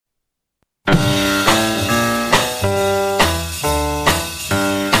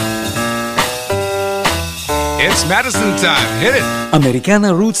Madison time. Hit it. Americana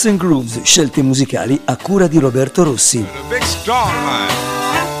Roots and Grooves, scelte musicali a cura di Roberto Rossi. The big strong line.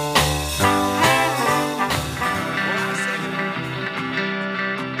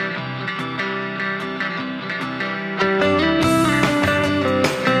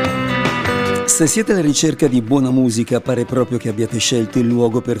 'Se siete alla ricerca di buona musica, pare proprio che abbiate scelto il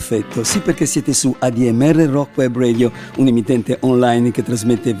luogo perfetto. Sì, perché siete su ADMR Rock Web Radio, un'emittente online che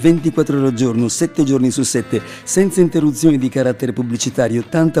trasmette 24 ore al giorno, 7 giorni su 7, senza interruzioni di carattere pubblicitario,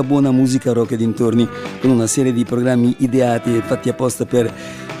 tanta buona musica rock e dintorni, con una serie di programmi ideati e fatti apposta per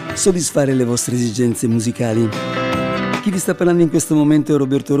soddisfare le vostre esigenze musicali. Chi vi sta parlando in questo momento è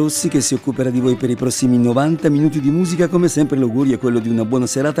Roberto Rossi, che si occuperà di voi per i prossimi 90 minuti di musica. Come sempre l'augurio è quello di una buona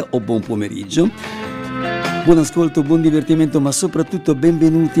serata o buon pomeriggio. Buon ascolto, buon divertimento, ma soprattutto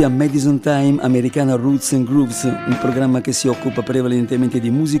benvenuti a Madison Time, Americana Roots and Grooves, un programma che si occupa prevalentemente di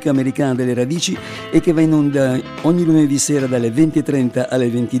musica americana delle radici e che va in onda ogni lunedì sera dalle 20:30 alle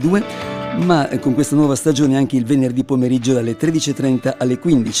 22, ma con questa nuova stagione anche il venerdì pomeriggio dalle 13:30 alle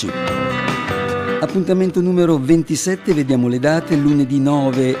 15. Appuntamento numero 27, vediamo le date: lunedì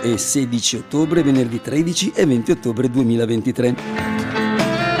 9 e 16 ottobre, venerdì 13 e 20 ottobre 2023.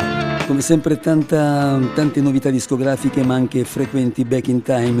 Come sempre tante novità discografiche, ma anche frequenti back in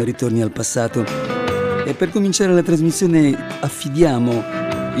time, ritorni al passato. E per cominciare la trasmissione affidiamo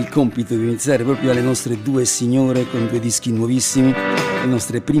il compito di iniziare proprio alle nostre due signore con due dischi nuovissimi, le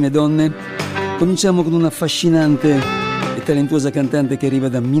nostre prime donne. Cominciamo con una affascinante e talentuosa cantante che arriva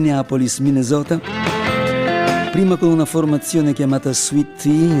da Minneapolis, Minnesota, prima con una formazione chiamata S03E02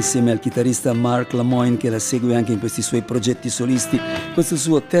 insieme al chitarrista Mark Lamoine, che la segue anche in questi suoi progetti solisti. Questo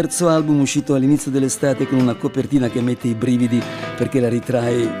suo terzo album, uscito all'inizio dell'estate, con una copertina che mette i brividi perché la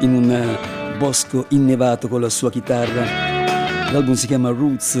ritrae in un bosco innevato con la sua chitarra. L'album si chiama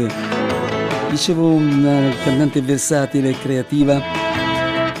Roots. Dicevo, una cantante versatile e creativa.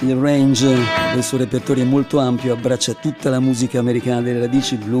 Il range del suo repertorio è molto ampio, abbraccia tutta la musica americana delle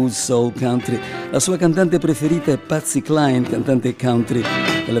radici, blues, soul, country. La sua cantante preferita è Patsy Cline, cantante country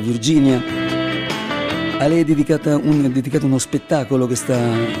della Virginia. A lei è dedicato uno spettacolo che sta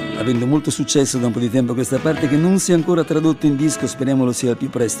avendo molto successo da un po' di tempo a questa parte, che non si è ancora tradotto in disco, speriamo lo sia al più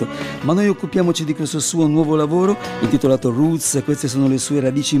presto. Ma noi occupiamoci di questo suo nuovo lavoro intitolato Roots. Queste sono le sue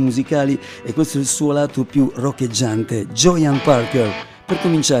radici musicali e questo è il suo lato più roccheggiante. Joanne Parker. Per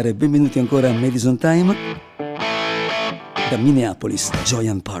cominciare, benvenuti ancora a Madison Time, da Minneapolis,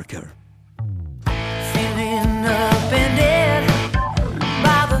 Joanne Parker.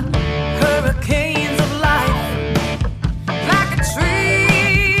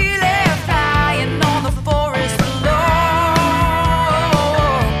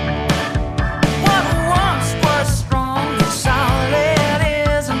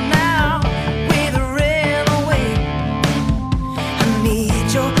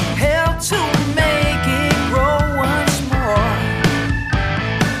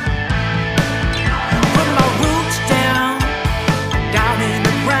 Down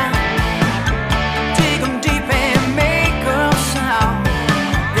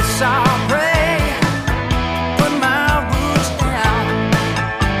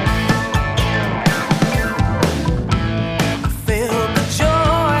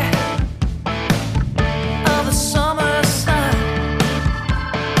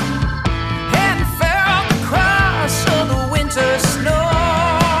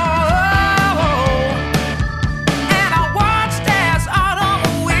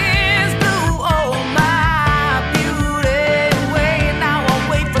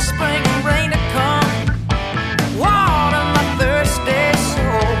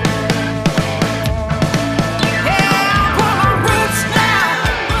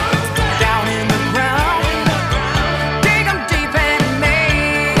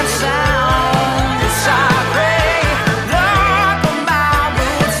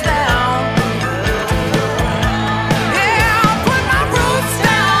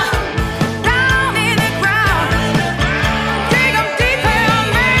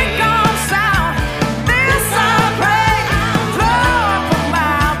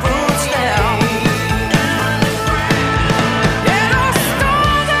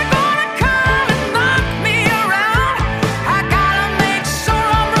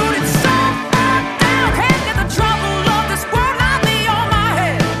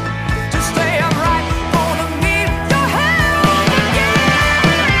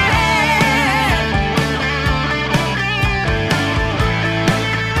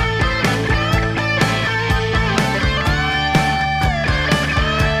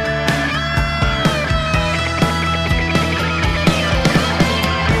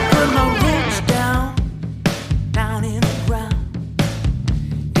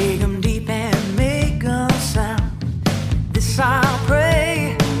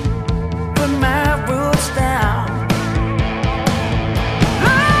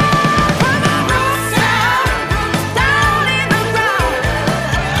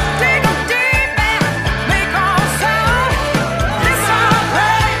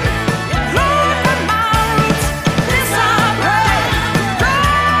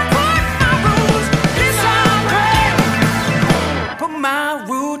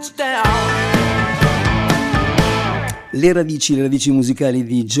le radici musicali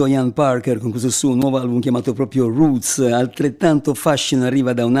di Joanne Parker con questo suo nuovo album chiamato proprio Roots. Altrettanto fascino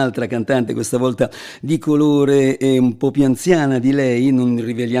arriva da un'altra cantante, questa volta di colore e un po' più anziana di lei, non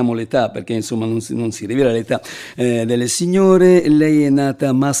riveliamo l'età perché insomma non si rivela l'età delle signore. Lei è nata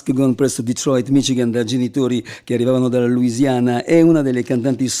a Muskegon presso Detroit, Michigan, da genitori che arrivavano dalla Louisiana. È una delle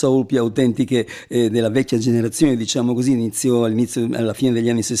cantanti soul più autentiche della vecchia generazione, diciamo così, alla fine degli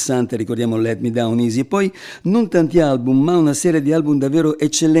anni 60, ricordiamo Let Me Down Easy, e poi non tanti album ma una serie di album davvero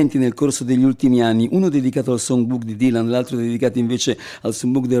eccellenti nel corso degli ultimi anni, uno dedicato al songbook di Dylan, l'altro dedicato invece al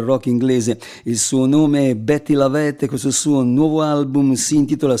songbook del rock inglese. Il suo nome è Betty Lavette e questo suo nuovo album si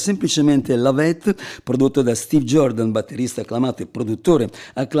intitola semplicemente Lavette, prodotto da Steve Jordan, batterista acclamato e produttore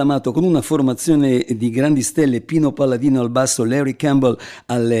acclamato, con una formazione di grandi stelle: Pino Palladino al basso, Larry Campbell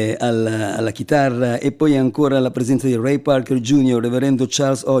alla chitarra, e poi ancora la presenza di Ray Parker Jr., Reverendo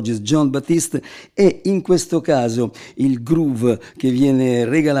Charles Hodges, John Baptiste, e in questo caso il groove che viene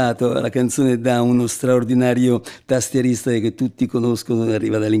regalato alla canzone da uno straordinario tastierista che tutti conoscono,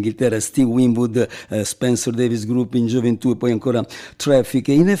 arriva dall'Inghilterra, Steve Winwood, Spencer Davis Group in gioventù, e poi ancora Traffic.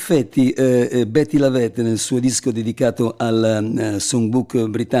 E in effetti Betty Lavette nel suo disco dedicato al songbook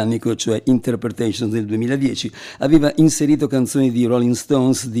britannico, cioè Interpretations del 2010, aveva inserito canzoni di Rolling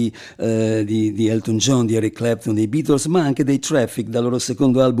Stones, di Elton John, di Eric Clapton, dei Beatles, ma anche dei Traffic dal loro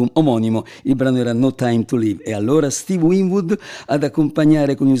secondo album omonimo. Il brano era No Time to Live, e allora Steve Winwood ad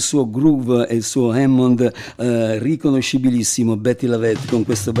accompagnare con il suo groove e il suo Hammond riconoscibilissimo Betty Lavette con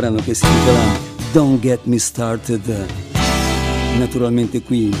questo brano che si intitola Don't Get Me Started, naturalmente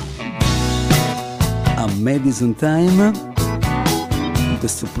qui a Madison Time, in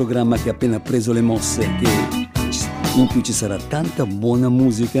questo programma che ha appena preso le mosse, in cui ci sarà tanta buona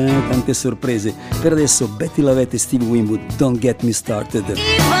musica, tante sorprese. Per adesso Betty Lavette e Steve Winwood, Don't Get Me Started.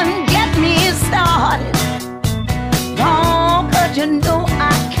 Even get me started, oh, 'cause you know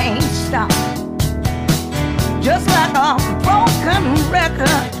I can't stop. Just like a broken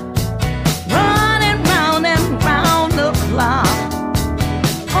record, running round and round the clock.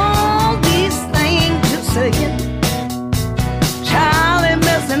 All these things you're saying, Charlie,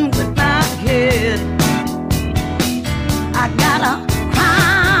 messing with my head. I got a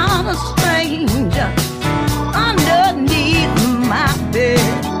crown of stranger underneath my bed.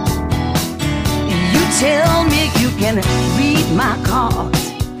 You tell me you can read my cards,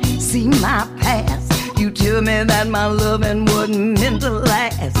 see my past. You tell me that my loving wasn't meant to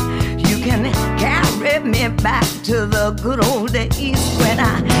last. You can carry me back to the good old days when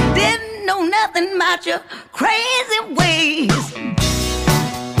I didn't know nothing about your crazy ways.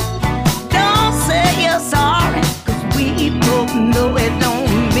 Don't say you're sorry, 'cause we both know it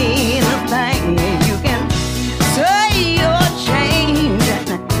don't mean a thing. You can say you're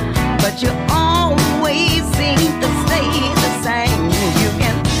changing, but you always seem to stay the same. You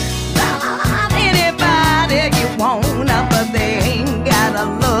can love anybody you wanna, but they ain't got a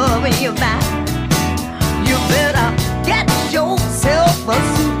love in your back. You better get yourself a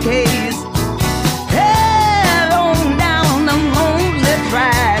suitcase, head on down the lonely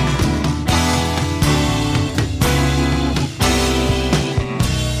track.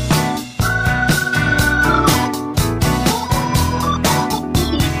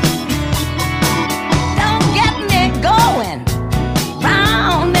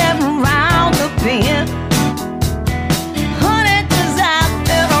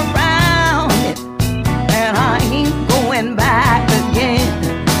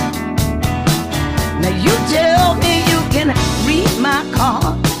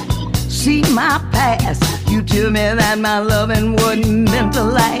 See my past. You tell me that my loving wasn't meant to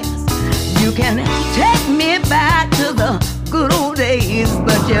last. You can take me back to the good old days,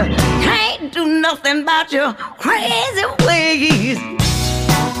 but you can't do nothing about your crazy ways.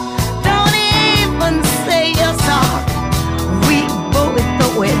 Don't even say you're sorry. We both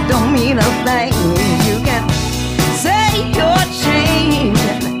know it don't mean a thing. You can say you're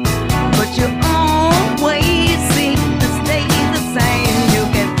changing, but you always seem to stay the same. You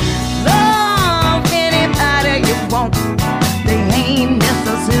can love anybody you want, they ain't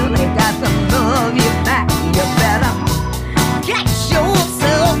necessarily got to love you back. You better get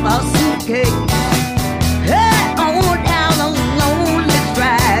yourself a suitcase, head on down the lonely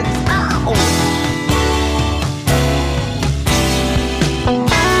tracks. Oh.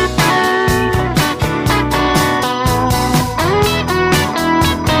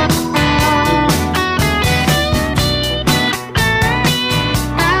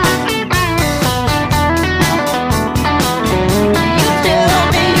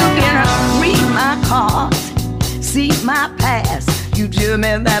 My past, you tell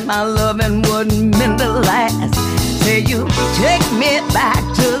me that my loving wasn't meant to last. Say you take me back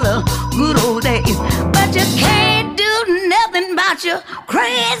to the good old days. But you can't do nothing about your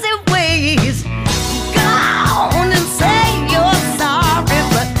crazy ways. Go on and say you're sorry,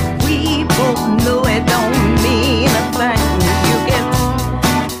 but we both know it don't mean a thing. You can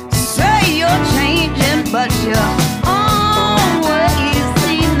say you're changing, but you always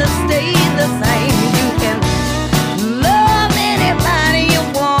seem to stay the same. You can love anybody you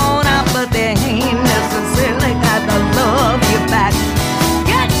want, but they ain't necessarily got to love you back.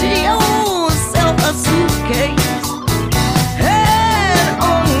 Get yourself a suitcase, head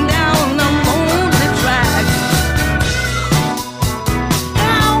on down the lonely track.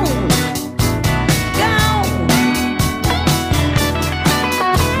 Go, go,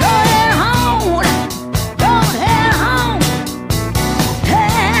 go head home, go head home,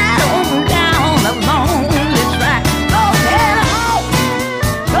 head on down the lonely track. Go head home,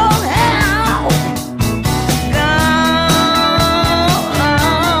 go head home, go.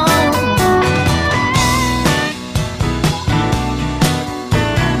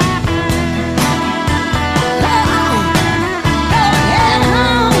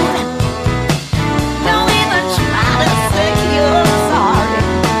 Don't even try to say you're sorry.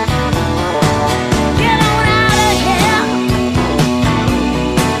 Get on out of here.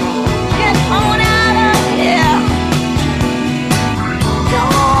 Get on out of here. Go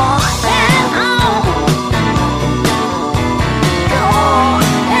head home. Go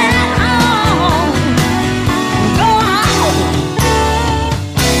head home. Go home.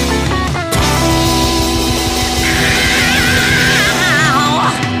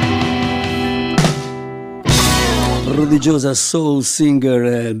 Prodigiosa soul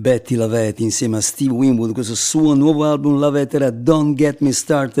singer Betty Lavette insieme a Steve Winwood, questo suo nuovo album Lavette era Don't Get Me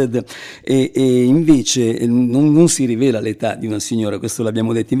Started, e invece non si rivela l'età di una signora, questo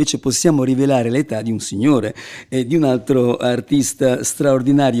l'abbiamo detto, invece possiamo rivelare l'età di un signore e di un altro artista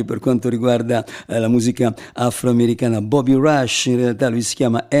straordinario per quanto riguarda la musica afroamericana, Bobby Rush. In realtà lui si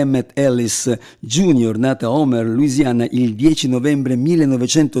chiama Emmett Ellis Jr., nato a Homer, Louisiana il 10 novembre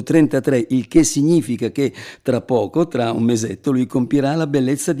 1933, il che significa che tra poco, tra un mesetto, lui compierà la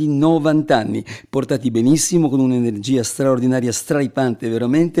bellezza di 90 anni, portati benissimo, con un'energia straordinaria, straripante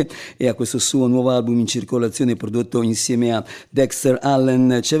veramente, e a questo suo nuovo album in circolazione prodotto insieme a Dexter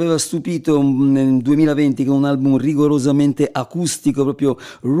Allen. Ci aveva stupito nel 2020 con un album rigorosamente acustico, proprio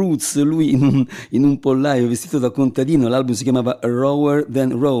roots, lui in un pollaio vestito da contadino. L'album si chiamava Rawer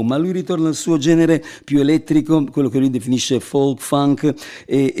Than Raw, ma lui ritorna al suo genere più elettrico, quello che lui definisce folk funk,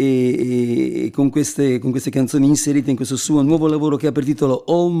 e con queste canzoni inserite in questo suo nuovo lavoro che ha per titolo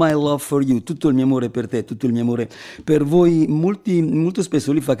All My Love For You, tutto il mio amore per te, tutto il mio amore per voi. Molto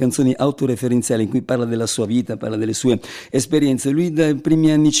spesso lui fa canzoni autoreferenziali in cui parla della sua vita, parla delle sue esperienze. Lui dai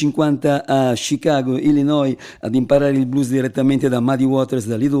primi anni 50 a Chicago, Illinois, ad imparare il blues direttamente da Muddy Waters,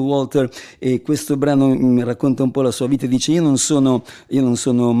 da Little Walter, e questo brano racconta un po' la sua vita. Dice: io non sono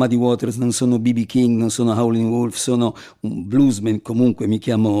Muddy Waters, non sono B.B. King, non sono Howlin' Wolf, sono un bluesman, comunque mi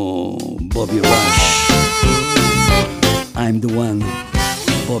chiamo Bobby Rush. I'm the one,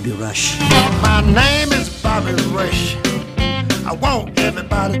 Bobby Rush. My name is Bobby Rush. I want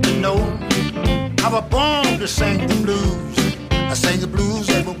everybody to know I was born to sing the blues. I sing the blues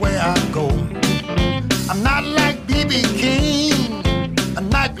everywhere I go. I'm not like B.B. King, I'm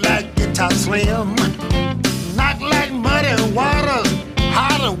not like Guitar Slim, not like Muddy Waters,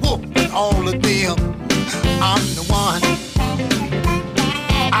 Howlin' Wolf, and all of them. I'm the one,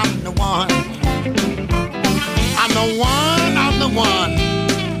 I'm the one, I'm the one, I'm the one,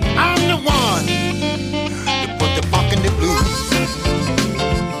 I'm the one to put the funk in the blues.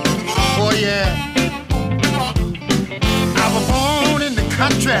 Oh yeah, I was born in the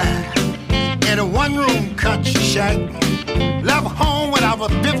country in a one-room country shack. Left home when I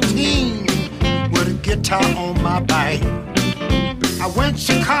was 15 with a guitar on my back. I went to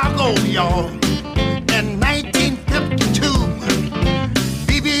Chicago, y'all, in 1952.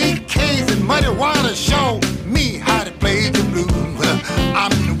 B.B. King's and Muddy Waters showed me how to play the blues. I'm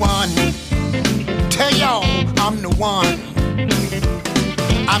the one, tell y'all I'm the one.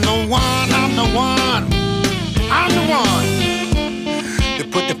 I'm the one, I'm the one, I'm the one to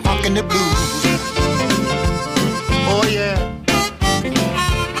put the funk in the blues. Oh yeah,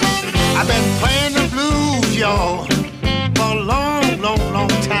 I've been playing the blues, y'all, for a long, long, long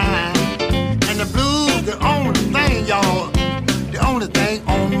time. And the blues, the only thing, y'all, the only thing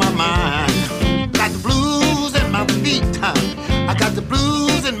on my mind. Got the blues in my feet, I got the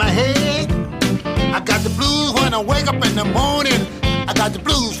blues in my head. I got the blues when I wake up in the morning. I got the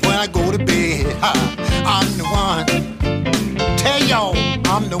blues when I go to bed. I'm the one, tell y'all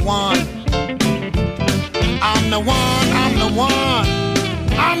I'm the one. I'm the one, I'm the one,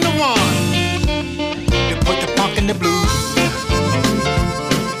 I'm the one to put the funk in the blues.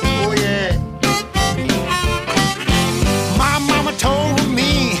 Oh yeah. My mama told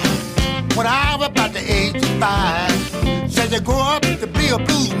me when I was about the age of 5, said you grow up to be a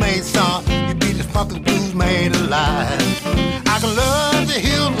blues man, son, you be the funkiest blues man alive. I can love to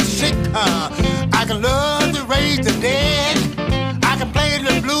heal the sick, I can love to raise the dead. I can play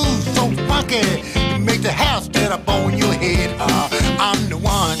the blues so funky, to make the house stand up on your head. I'm the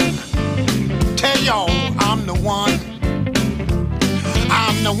one. Tell y'all, I'm the one.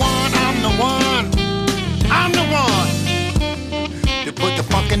 I'm the one, I'm the one. I'm the one to put the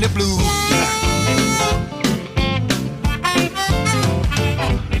funk in the blues.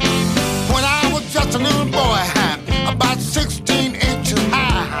 When I was just a little boy, about 16 inches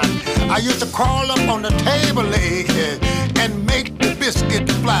high, I used to crawl up on the table leg and make the biscuit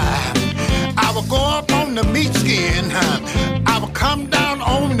fly. I would go up on the meat skin, I would come down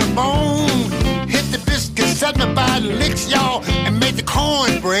on the bone, hit the biscuit, set me by the licks, y'all, and make the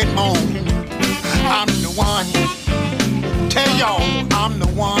cornbread moan. I'm the one. Tell y'all, I'm the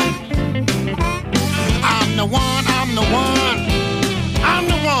one. I'm the one, I'm the one. I'm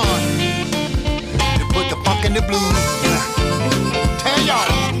the one to put the funk in the blues. Tell y'all,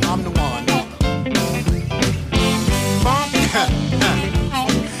 I'm the one. Funk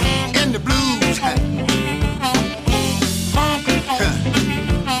in the blues. Funk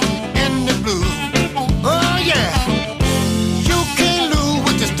in the blues. Oh yeah. You can't lose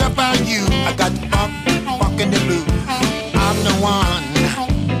with the stuff I use. I got the funk in the blues. I'm the one.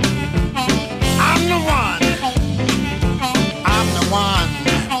 I'm the one. I'm the one.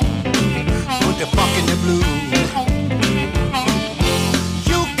 Put the funk in the blues.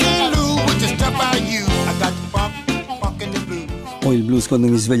 You can't lose with the stuff I use. I got the funk in the blues. Ho il blues quando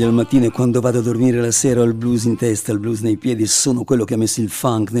mi sveglio al mattino e quando vado a dormire la sera ho il blues in testa, il blues nei piedi, sono quello che ha messo il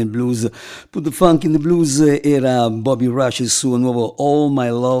funk nel blues. Put the funk in the blues era Bobby Rush, il suo nuovo All My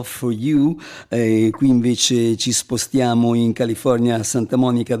Love for You. Qui invece ci spostiamo in California, a Santa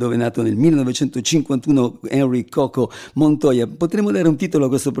Monica, dove è nato nel 1951 Henry Coco Montoya. Potremmo dare un titolo a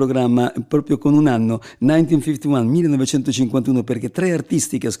questo programma proprio con un anno, 1951, 1951, perché 3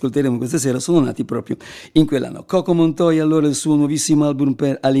 artisti che ascolteremo questa sera sono nati proprio in quell'anno. Coco Montoya, allora, il suo nuovissimo album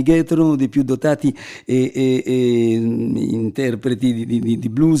per Alligator, uno dei più dotati interpreti di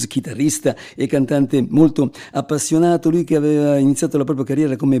blues, chitarrista e cantante molto appassionato. Lui che aveva iniziato la propria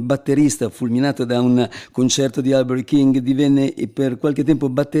carriera come batterista, fulminato da un concerto di Albert King, divenne per qualche tempo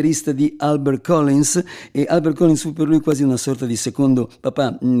batterista di Albert Collins, e Albert Collins fu per lui quasi una sorta di secondo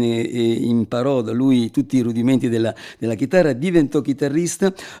papà. Imparò da lui tutti i rudimenti della chitarra, diventò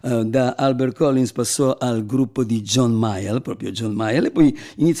chitarrista, da Albert Collins passò al gruppo di John Mayall, proprio John Mayall, e poi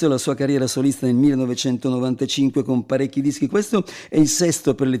iniziò la sua carriera solista nel 1995 con parecchi dischi. Questo è il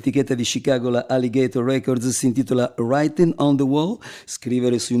 6º per l'etichetta di Chicago, la Alligator Records. Si intitola Writing on the Wall,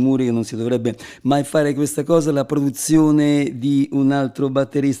 scrivere sui muri, che non si dovrebbe mai fare questa cosa. La produzione di un altro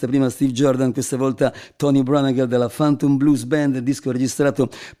batterista, prima Steve Jordan, questa volta Tony Branagan della Phantom Blues Band, disco registrato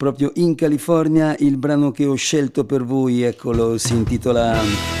proprio in California. Il brano che ho scelto per voi, eccolo, si intitola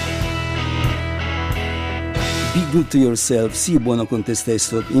Be Good to Yourself, sii buono con te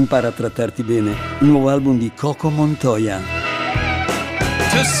stesso, impara a trattarti bene. Il nuovo album di Coco Montoya.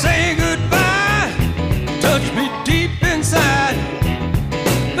 To say goodbye, touch me deep inside.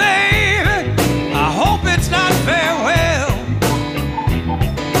 Baby, I hope it's not farewell.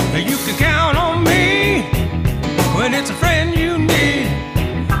 You can count on me when it's a friend you need.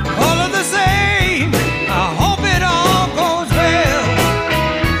 All of the same, I hope it all goes well.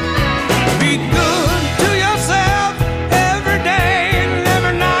 Be good to yourself every day and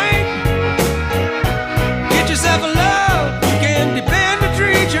every night. Get yourself a love you can depend to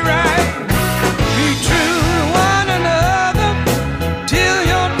treat you right.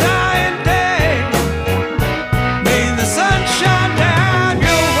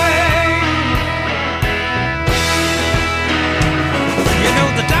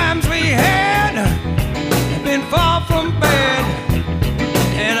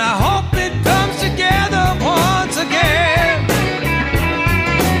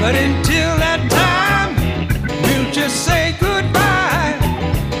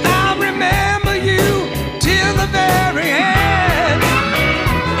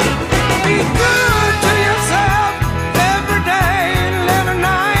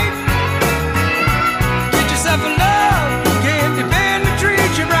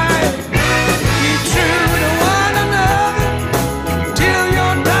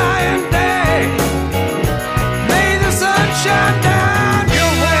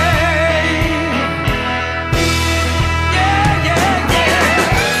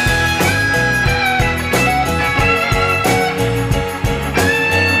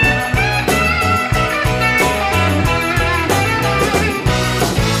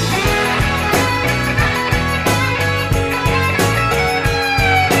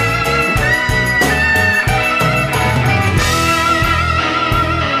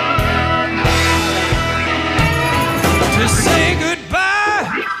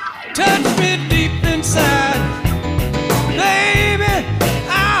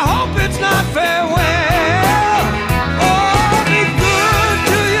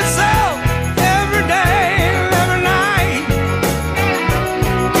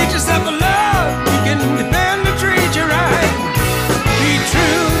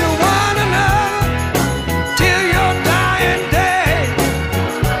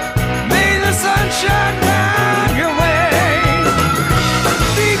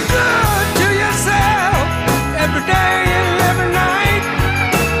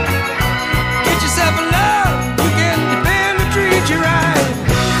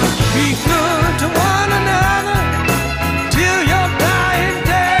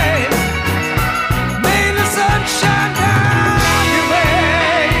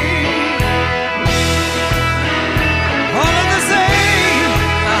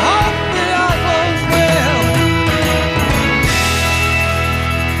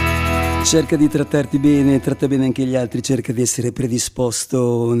 Cerca di trattarti bene, tratta bene anche gli altri, cerca di essere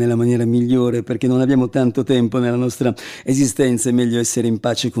predisposto nella maniera migliore, perché non abbiamo tanto tempo nella nostra esistenza, è meglio essere in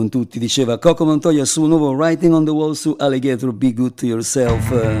pace con tutti, diceva Coco Montoya sul nuovo Writing on the Wall su Alligator, Be Good to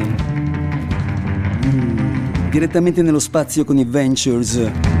Yourself. Direttamente nello spazio con i Ventures,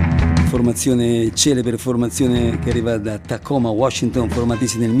 celebre formazione che arriva da Tacoma, Washington,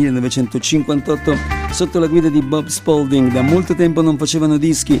 formatisi nel 1958 sotto la guida di Bob Spalding. Da molto tempo non facevano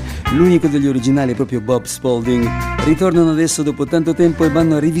dischi, l'unico degli originali è proprio Bob Spalding. Ritornano adesso dopo tanto tempo e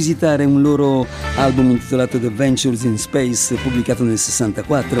vanno a rivisitare un loro album intitolato The Ventures in Space, pubblicato nel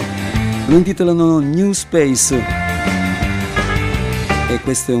 64. Lo intitolano New Space. E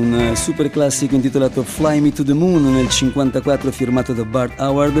questo è un super classico intitolato Fly Me to the Moon nel 1954, firmato da Bart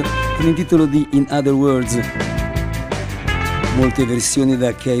Howard con il titolo di In Other Words. Molte versioni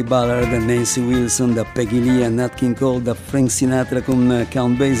da Kay Ballard, da Nancy Wilson, da Peggy Lee, Nat King Cole, da Frank Sinatra con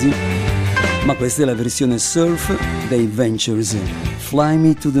Count Basie, ma questa è la versione surf dei Ventures. Fly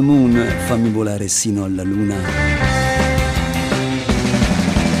Me to the Moon, fammi volare sino alla luna.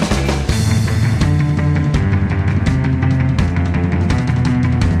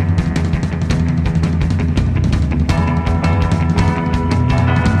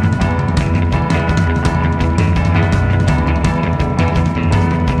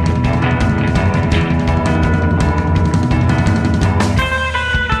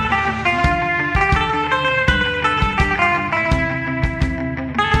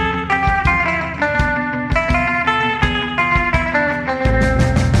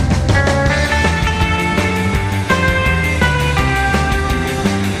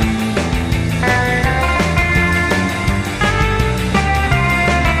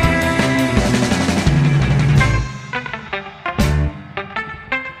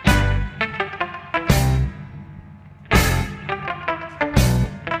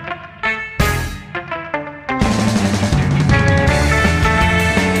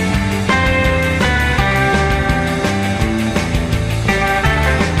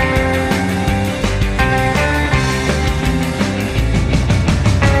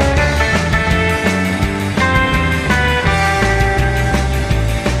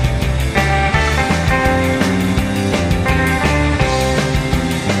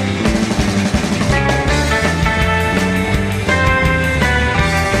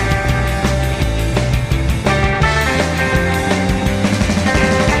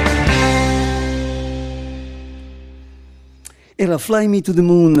 Era Fly Me to the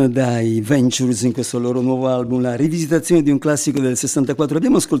Moon dai Ventures in questo loro nuovo album, la rivisitazione di un classico del 64.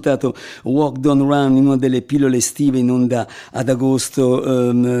 Abbiamo ascoltato Walk Don't Run in una delle pillole estive in onda ad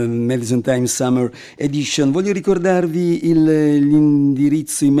agosto, Madison Times Summer Edition. Voglio ricordarvi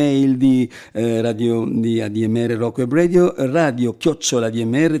l'indirizzo email di radio di ADMR Rock Web Radio,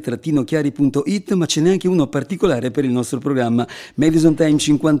 radio@admr-chiari.it, ma ce n'è anche uno particolare per il nostro programma, Madison Time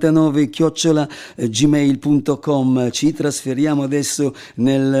 59 @gmail.com. Ci trasferiamo adesso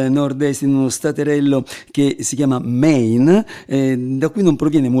nel nord-est, in uno staterello che si chiama Maine, da cui non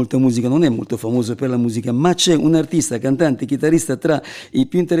proviene molta musica, non è molto famoso per la musica, ma c'è un artista, cantante, chitarrista tra i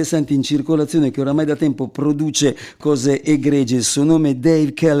più interessanti in circolazione che oramai da tempo produce cose egregie. Il suo nome è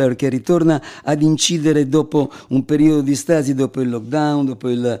Dave Keller, che ritorna ad incidere dopo un periodo di stasi, dopo il lockdown, dopo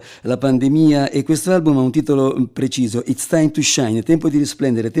la pandemia, e questo album ha un titolo preciso, It's Time to Shine, è tempo di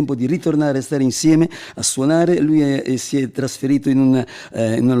risplendere, è tempo di ritornare a stare insieme, a suonare. Lui si è trasferito in una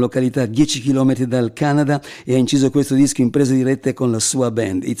località a 10 km dal Canada e ha inciso questo disco in presa diretta con la sua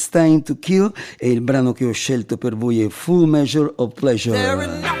band. It's Time to Kill, e il brano che ho scelto per voi è Full Measure of Pleasure. There is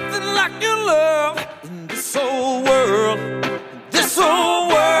nothing like your love in this whole world. This whole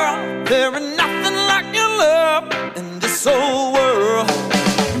world. There is nothing like your love in this whole world.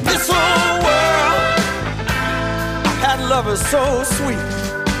 This whole world. I had lovers so sweet.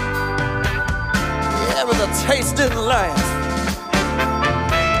 Yeah, but the taste didn't last.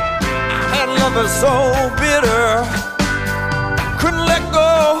 Lovers so bitter, couldn't let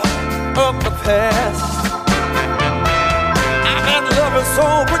go of the past. I had lovers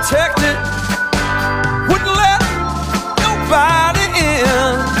so protected, wouldn't let nobody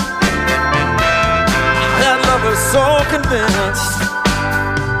in. I had lovers so convinced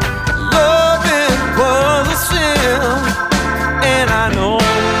loving was a sin, and I know.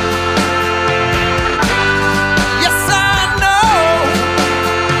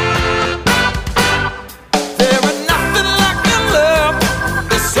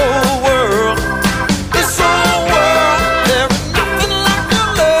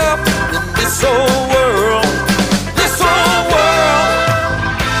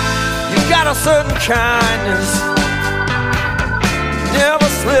 Certain kindness never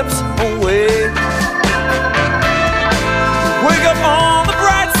slips away. way. Wake up on the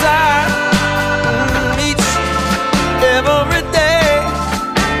bright side each every day.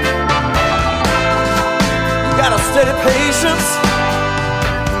 You got a steady patience,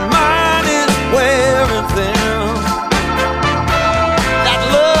 mine is wearing thin. That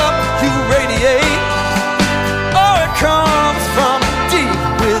love you radiate, oh, it comes from deep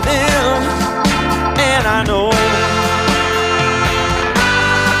within. And I know,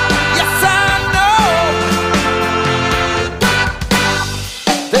 yes I know,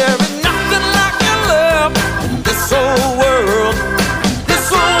 there is nothing like your love in this whole world. This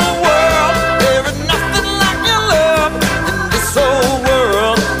whole world, there is nothing like your love in this whole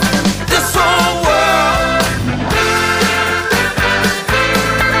world. This whole world.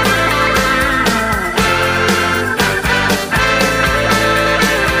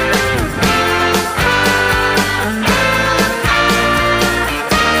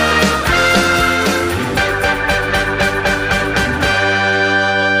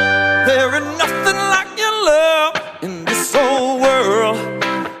 There is nothing like your love in this whole world.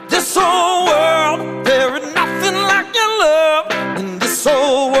 This whole world. There is nothing like your love in this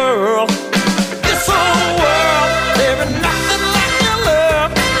whole world. This whole world. There is nothing like your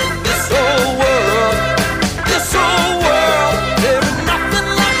love in this whole world. This whole world. There is nothing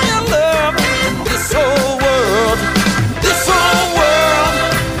like your love in this whole world. This whole world.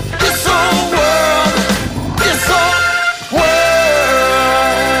 This whole world. This whole world.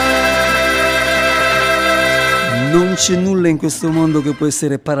 Non c'è nulla in questo mondo che può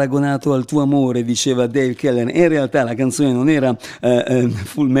essere paragonato al tuo amore, diceva Dave Keller. In realtà la canzone non era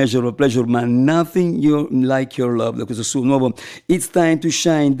Full Measure of Pleasure, ma Nothing Like Your Love, da questo suo nuovo It's Time to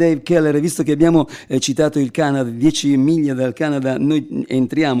Shine. Dave Keller, visto che abbiamo citato il Canada, 10 miglia dal Canada, noi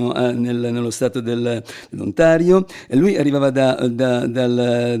entriamo nello stato dell'Ontario. Lui arrivava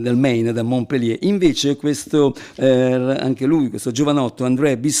dal Maine, da Montpellier. Invece questo, anche lui, questo giovanotto,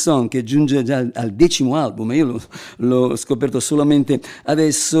 André Bisson, che giunge già al 10° album, io l'ho scoperto solamente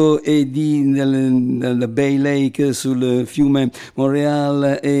adesso, è dal Bay Lake sul fiume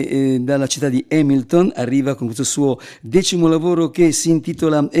Montreal e dalla città di Hamilton. Arriva con questo suo 10° lavoro che si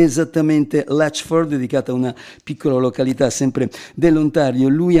intitola esattamente Latchford, dedicata a una piccola località sempre dell'Ontario.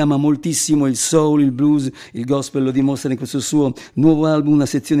 Lui ama moltissimo il soul, il blues, il gospel, lo dimostra in questo suo nuovo album, una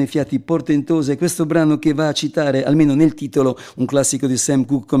sezione fiati portentosa, e questo brano che va a citare, almeno nel titolo, un classico di Sam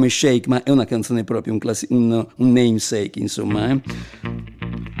Cooke come Shake, ma è una canzone proprio, un namesake, insomma.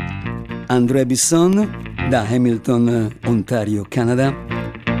 André Bisson da Hamilton, Ontario, Canada,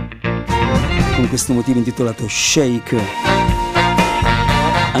 con questo motivo intitolato Shake.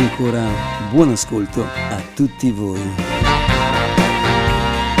 Ancora buon ascolto a tutti voi.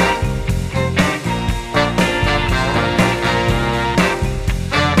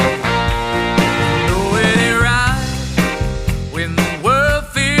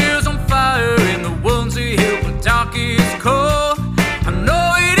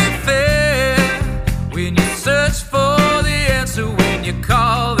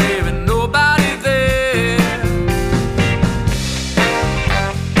 Call, there ain't nobody there.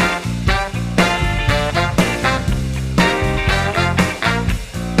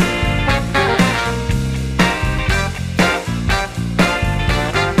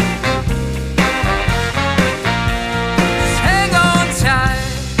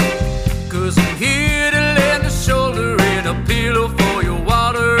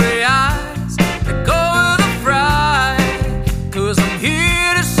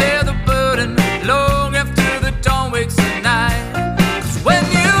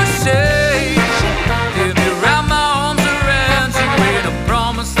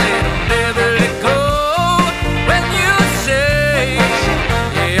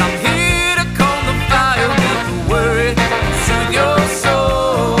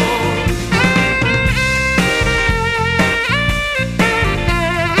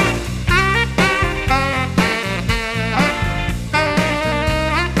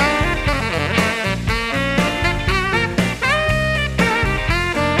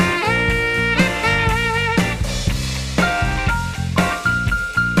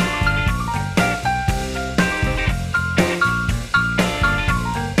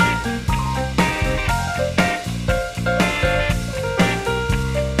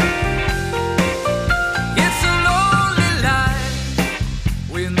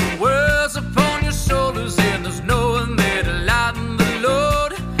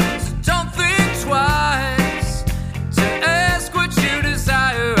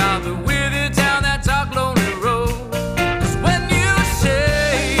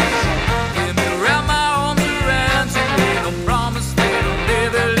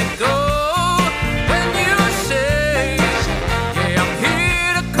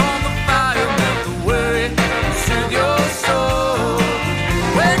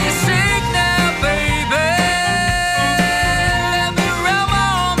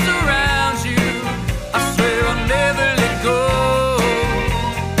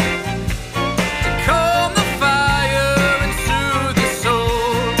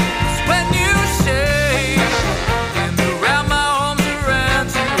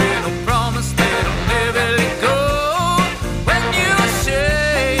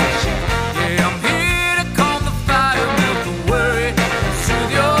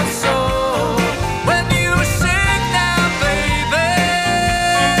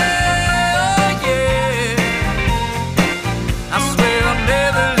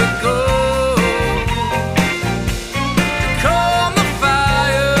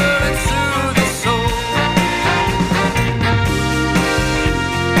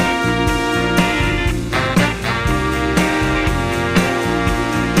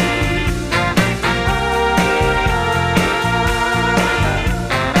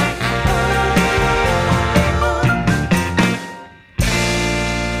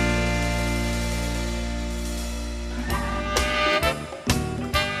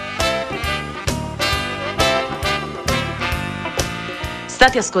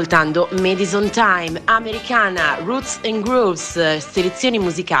 State ascoltando Madison Time, Americana, Roots and Grooves, selezioni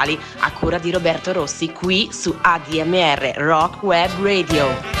musicali a cura di Roberto Rossi, qui su ADMR Rock Web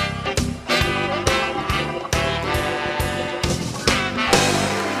Radio.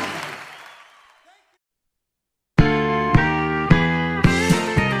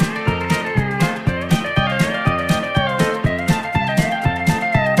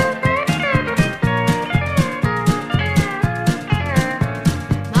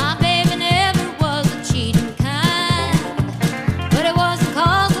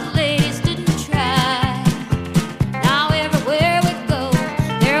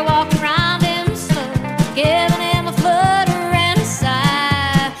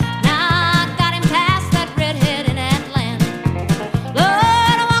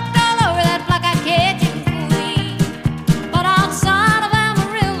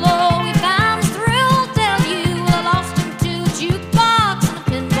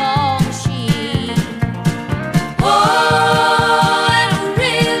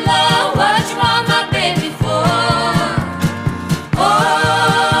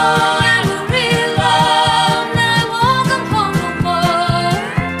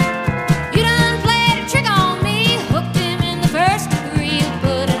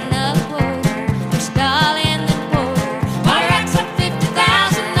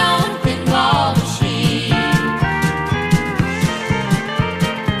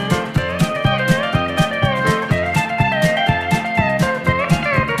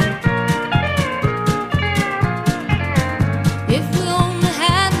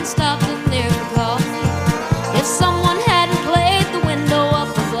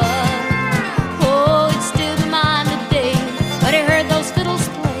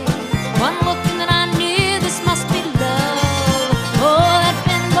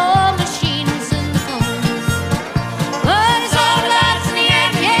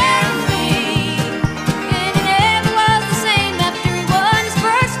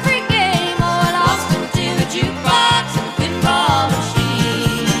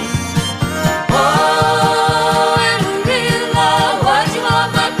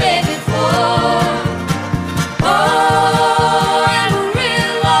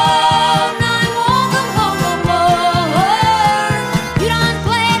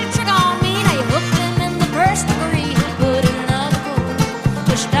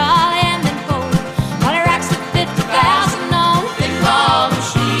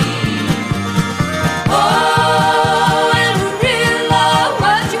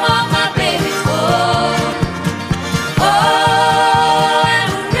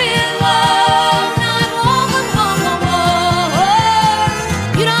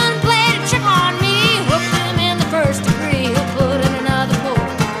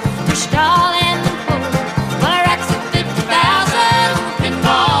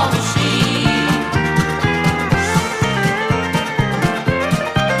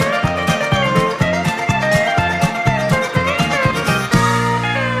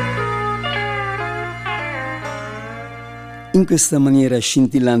 In questa maniera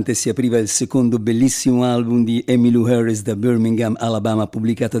scintillante si apriva il secondo bellissimo album di Emmylou Harris da Birmingham, Alabama,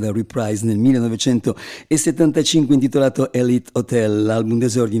 pubblicato da Reprise nel 1975, intitolato Elite Hotel. L'album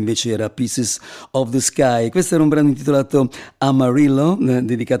d'esordio invece era Pieces of the Sky. Questo era un brano intitolato Amarillo,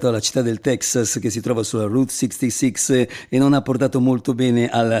 dedicato alla città del Texas che si trova sulla Route 66 e non ha portato molto bene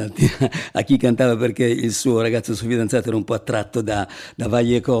a chi cantava, perché il suo ragazzo, il suo fidanzato, era un po' attratto da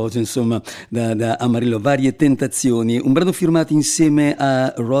varie cose, insomma, da Amarillo, varie tentazioni. Un brano firmato insieme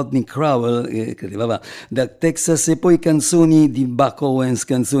a Rodney Crowell, che arrivava da Texas, e poi canzoni di Buck Owens,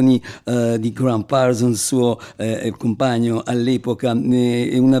 canzoni di Graham Parsons, suo compagno all'epoca,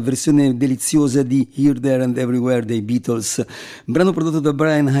 e una versione deliziosa di Here, There and Everywhere dei Beatles, brano prodotto da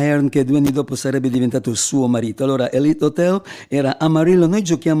Brian Aherne, che 2 anni dopo sarebbe diventato suo marito. Allora, Elite Hotel era Amarillo. Noi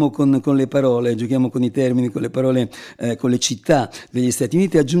giochiamo con le parole, giochiamo con i termini, con le parole, con le città degli Stati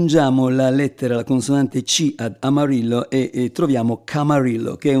Uniti, aggiungiamo la lettera, la consonante C ad Amarillo e troviamo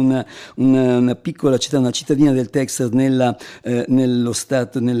Camarillo, che è una piccola città, una cittadina del Texas nello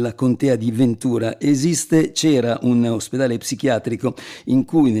stato, nella contea di Ventura. C'era un ospedale psichiatrico in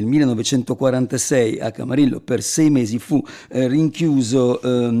cui nel 1946 a Camarillo per 6 mesi fu rinchiuso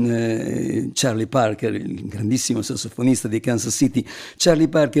Charlie Parker, il grandissimo sassofonista dei Kansas City. Charlie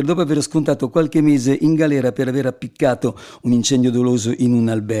Parker, dopo aver scontato qualche mese in galera per aver appiccato un incendio doloso in un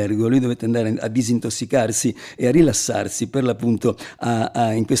albergo, lui dovette andare a disintossicarsi e a rilassarsi recarsi per l'appunto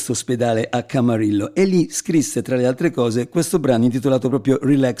in questo ospedale a Camarillo, e lì scrisse tra le altre cose questo brano intitolato proprio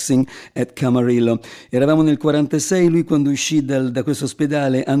Relaxing at Camarillo. Eravamo nel 46, lui quando uscì da questo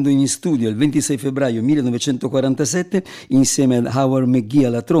ospedale andò in studio il 26 febbraio 1947 insieme ad Howard McGhee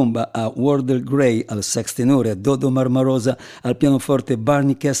alla tromba, a Wardell Gray al sax tenore, a Dodo Marmarosa al pianoforte,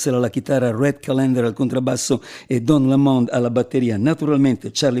 Barney Kessel alla chitarra, Red Callender al contrabbasso e Don Lamond alla batteria. Naturalmente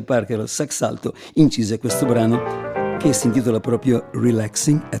Charlie Parker al sax alto incise questo brano che si intitola proprio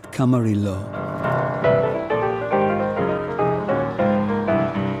Relaxing at Camarillo.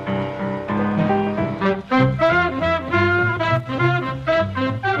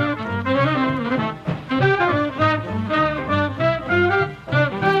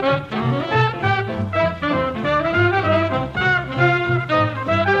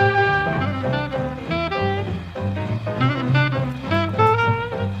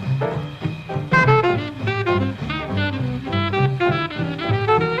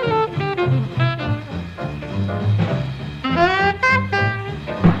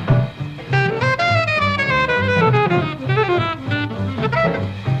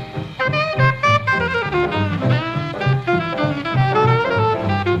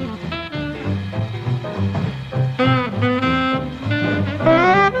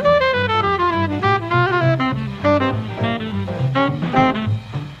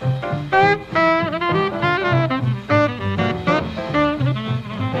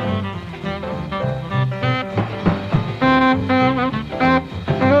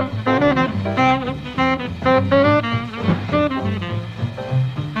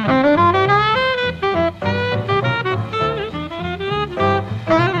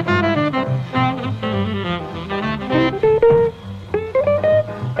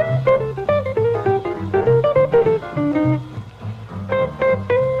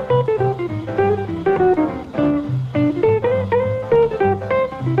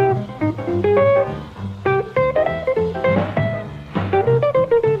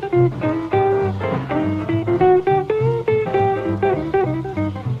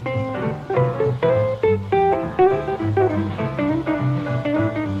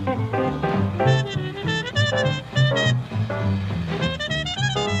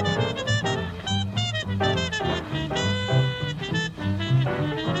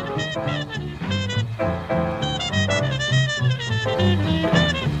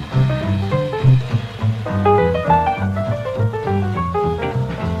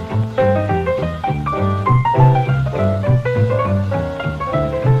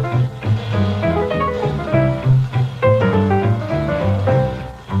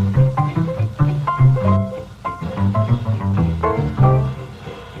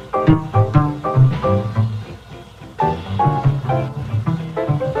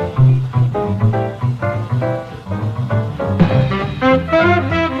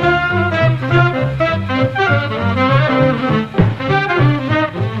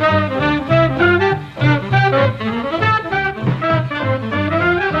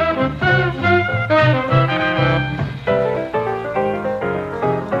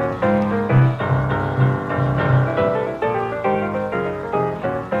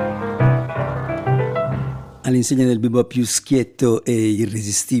 All'insegna del bebop più schietto e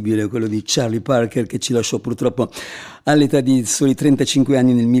irresistibile, quello di Charlie Parker, che ci lasciò purtroppo all'età di soli 35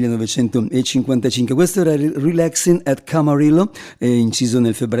 anni nel 1955. Questo era Relaxing at Camarillo, inciso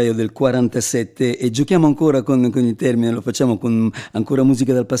nel febbraio del 47, e giochiamo ancora con il termine, lo facciamo con ancora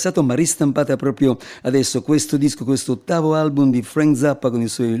musica dal passato, ma ristampata proprio adesso. Questo disco, questo ottavo album di Frank Zappa con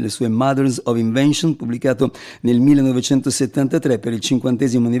le sue Mothers of Invention, pubblicato nel 1973 per il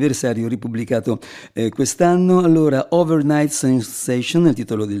 50° anniversario, ripubblicato quest'anno. Allora, Overnight Sensation è il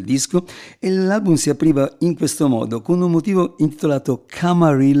titolo del disco, e l'album si apriva in questo modo, con un motivo intitolato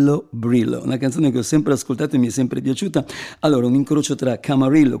Camarillo Brillo, una canzone che ho sempre ascoltato e mi è sempre piaciuta. Allora, un incrocio tra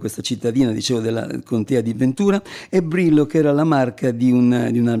Camarillo, questa cittadina, dicevo, della contea di Ventura, e Brillo, che era la marca di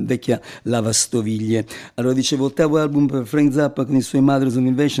una vecchia lavastoviglie. Allora, dicevo, ottavo album per Frank Zappa con i suoi Mothers of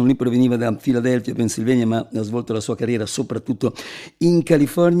Invention. Lui proveniva da Philadelphia, Pennsylvania, ma ha svolto la sua carriera soprattutto in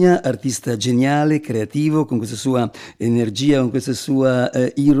California. Artista geniale, creativo, con questa sua energia, con questa sua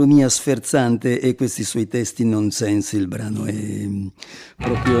ironia sferzante e questi suoi testi nonsense. Il brano è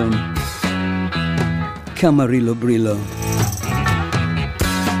proprio Camarillo Brillo.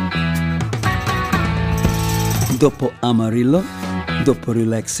 Dopo Amarillo, dopo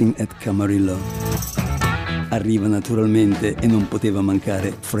Relaxing at Camarillo, arriva naturalmente e non poteva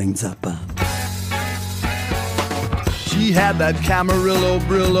mancare Frank Zappa. She had that Camarillo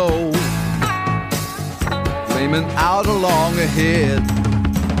Brillo flaming out along ahead.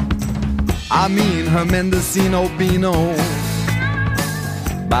 I mean her Mendocino Beano,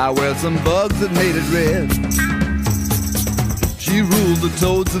 by where some bugs had made it red. She ruled the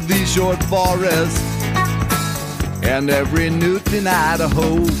toads of these short forests and every newt in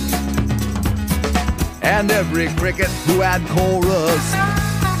Idaho, and every cricket who had chorus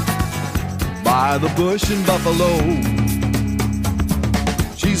by the bush in Buffalo.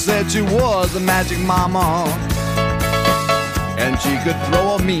 She said she was a magic mama, and she could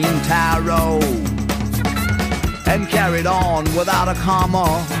throw a mean tarot, and carried on without a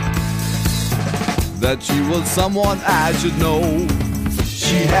comma, that she was someone I should know.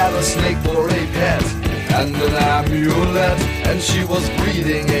 She had a snake for a pet and an amulet, and she was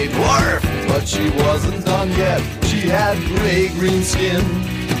breeding a dwarf, but she wasn't done yet. She had gray-green skin,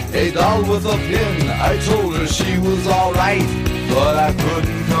 a doll with a pin. I told her she was alright, but I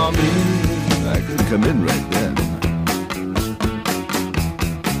couldn't come in. I couldn't come in right then.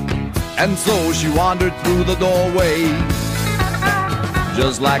 And so she wandered through the doorway,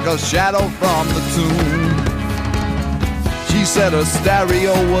 just like a shadow from the tomb. She said her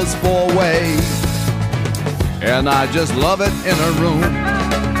stereo was four-way, and I just love it in her room.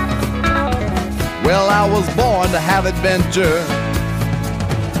 Well, I was born to have adventure,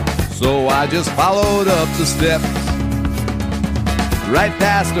 so I just followed up the steps, right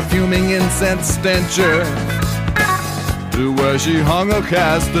past a fuming incense stencher, to where she hung her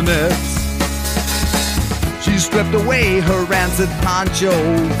castanets. She stripped away her rancid poncho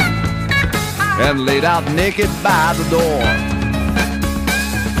and laid out naked by the door.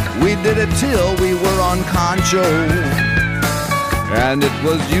 We did it till we were on concho, and it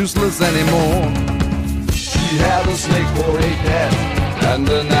was useless anymore. She had a snake for a pet and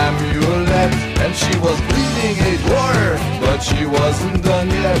an amulet, and she was bleeding a dwarf, but she wasn't done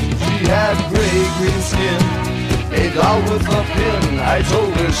yet. She had gray-green skin, a doll with a pin. I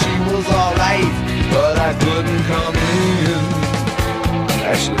told her she was alright, but I couldn't come in.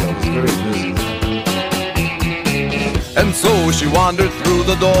 Actually, I was very busy. And so she wandered through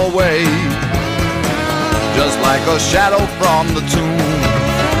the doorway, just like a shadow from the tomb.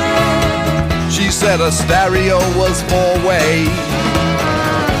 She said a stereo was four-way,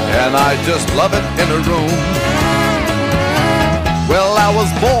 and I just love it in her room. Well, I was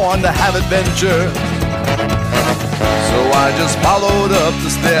born to have adventure, so I just followed up the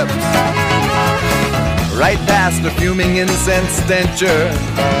steps, right past the fuming incense stencher,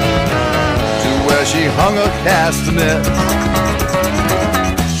 to where she hung her castanet.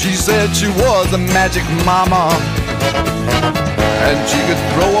 She said she was a magic mama, and she could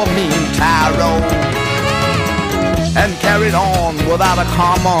throw a mean tarot, and carried on without a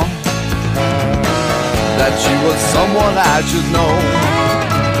comma, that she was someone I should know.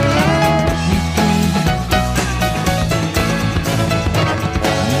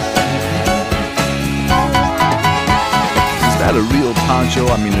 Is that a real poncho?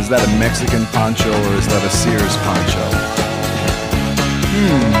 I mean, is that a Mexican poncho or is that a Sears poncho?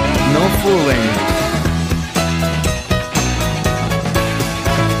 No fooling.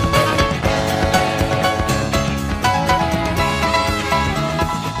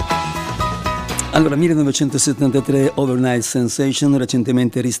 Allora, 1973, Overnight Sensation,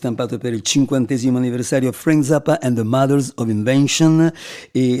 recentemente ristampato per il 50° anniversario, Frank Zappa and the Mothers of Invention,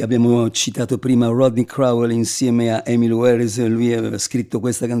 e abbiamo citato prima Rodney Crowell insieme a Emmylou Harris. Lui aveva scritto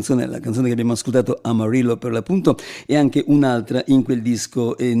questa canzone, la canzone che abbiamo ascoltato, Amarillo per l'appunto, e anche un'altra in quel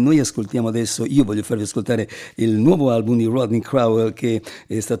disco, e noi ascoltiamo adesso, io voglio farvi ascoltare il nuovo album di Rodney Crowell, che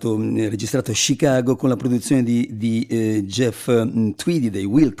è stato registrato a Chicago con la produzione di Jeff Tweedy dei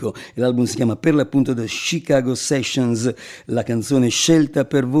Wilco, e l'album si chiama per appunto The Chicago Sessions. La canzone scelta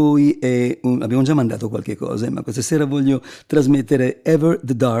per voi è abbiamo già mandato qualche cosa, ma questa sera voglio trasmettere Ever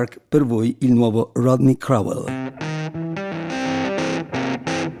the Dark, per voi il nuovo Rodney Crowell.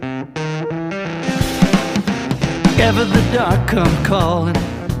 Ever the dark come calling,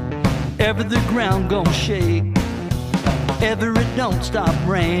 ever the ground gon' shake, ever it don't stop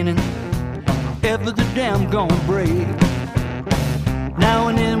raining, ever the dam gon' break. Now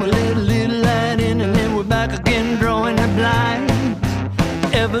and then we let a little light in, and then we're back again drawing the blinds.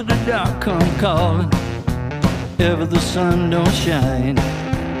 Ever the dark come calling, ever the sun don't shine.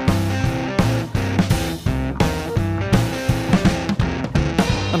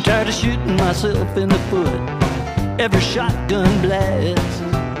 I'm tired of shooting myself in the foot. Every shotgun blast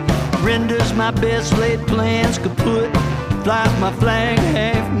renders my best laid plans kaput. Flies my flag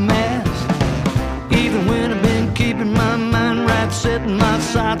half-mast. Even when I've been keeping my mind right, setting my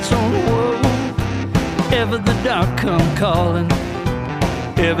sights on woe. Ever the dark come calling,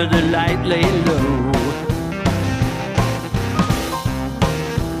 ever the light lay low.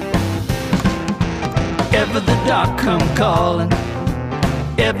 Ever the dark come calling,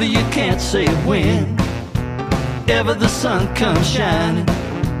 ever you can't say when, ever the sun comes shining,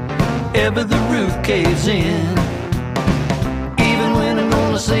 ever the roof caves in. Even when I'm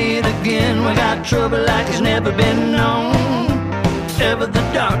gonna say it again, we got trouble like it's never been known. Ever the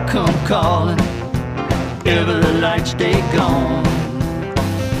dark come calling, ever the lights stay gone.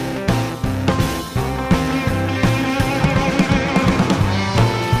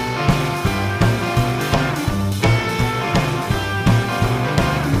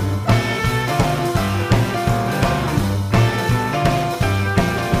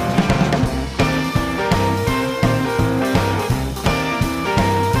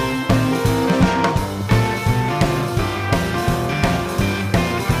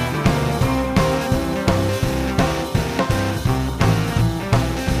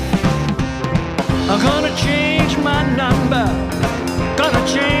 I'm gonna change my number, gonna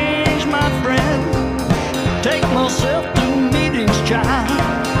change my friend, take myself to meetings, child,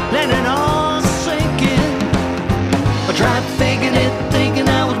 let it all sink in. I tried faking it, thinking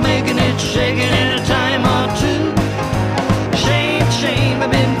I was making it, shaking it a time or two. Shame, shame, I've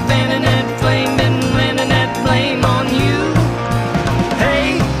been fanning that flame, been landing that blame on you.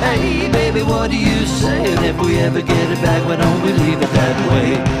 Hey, hey, baby, what do you say? And if we ever get it back, why don't we leave it that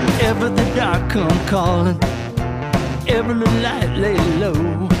way? Ever the dark come calling, ever the light lay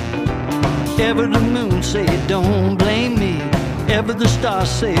low, ever the moon say don't blame me, ever the stars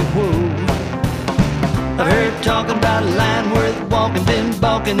say whoa. I've heard talking about a line worth walking, been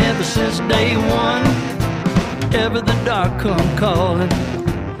balking ever since day one. Ever the dark come calling,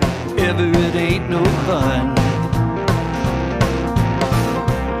 ever it ain't no fun.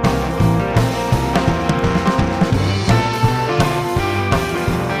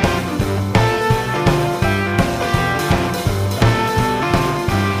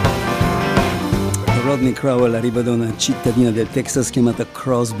 Rodney Crowell arriva da una cittadina del Texas chiamata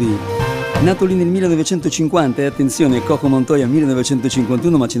Crosby. Nato lì nel 1950, e attenzione, Coco Montoya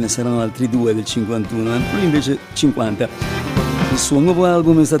 1951, ma ce ne saranno altri due del 51, lui invece 50. Il suo nuovo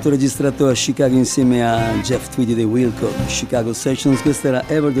album è stato registrato a Chicago insieme a Jeff Tweedy dei Wilco, Chicago Sessions. Questa era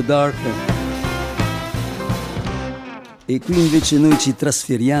Ever the Dark. E qui invece noi ci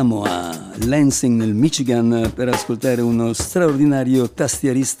trasferiamo a Lansing nel Michigan per ascoltare uno straordinario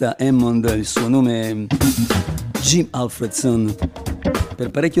tastierista Hammond. Il suo nome è Jim Alfredson. Per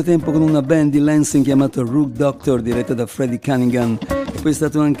parecchio tempo con una band di Lansing chiamata Rook Doctor, diretta da Freddie Cunningham, e poi è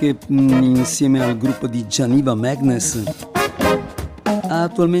stato anche insieme al gruppo di Geneva Magnus. Ha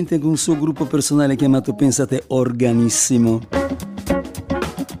attualmente un suo gruppo personale chiamato, pensate, Organissimo.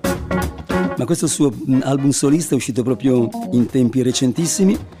 Ma questo suo album solista è uscito proprio in tempi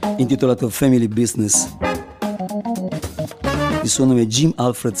recentissimi, intitolato Family Business. Il suo nome è Jim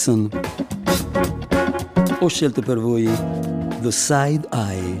Alfredson. Ho scelto per voi The Side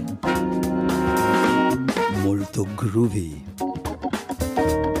Eye, molto groovy.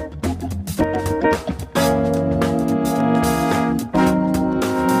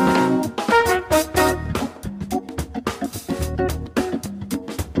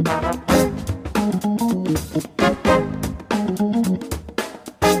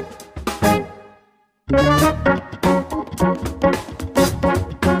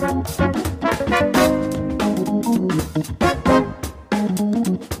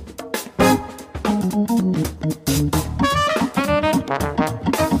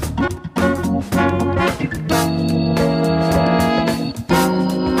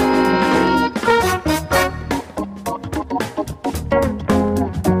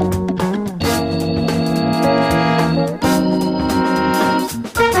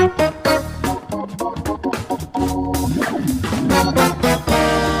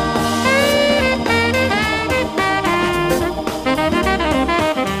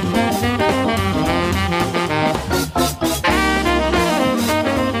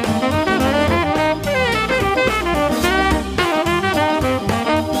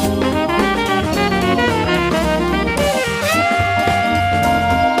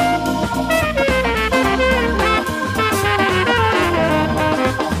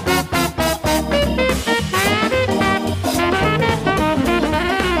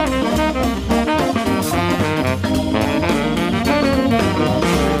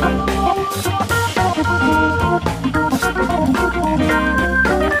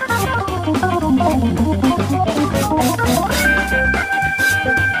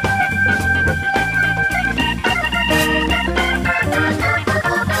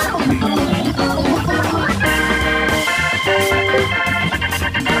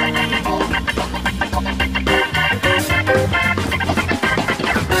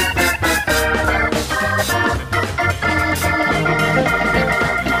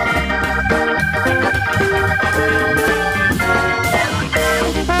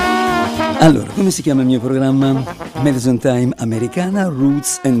 come si chiama il mio programma? Madison Time Americana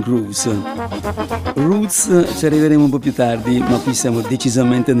Roots and Grooves. Roots ci arriveremo un po' più tardi, ma qui siamo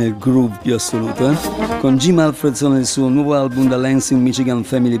decisamente nel groove più assoluto, con Jim Alfredson e il suo nuovo album da Lansing, Michigan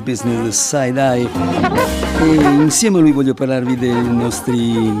Family Business Side Eye. E insieme a lui voglio parlarvi dei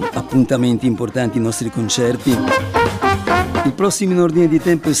nostri appuntamenti importanti, i nostri concerti. Il prossimo in ordine di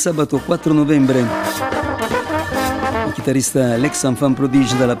tempo è sabato 4 novembre. Il chitarrista l'ex enfant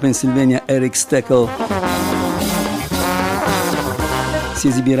prodige dalla Pennsylvania Eric Steckel si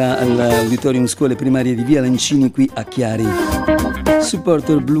esibirà all'Auditorium Scuole Primarie di Via Lancini qui a Chiari.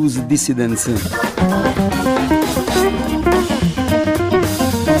 Supporter Blues Dissidents.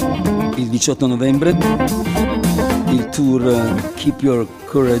 Il 18 novembre il tour Keep Your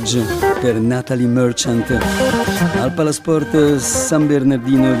Courage per Natalie Merchant al Palasport San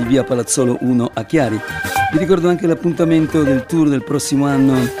Bernardino di Via Palazzolo 1 a Chiari. Vi ricordo anche l'appuntamento del tour del prossimo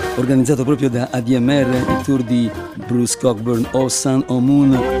anno organizzato proprio da ADMR, il tour di Bruce Cockburn, O Sun O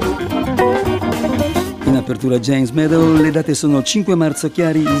Moon. In apertura James Meadow, le date sono 5 marzo a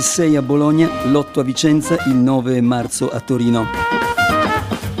Chiari, il 6 a Bologna, l'8 a Vicenza, il 9 marzo a Torino.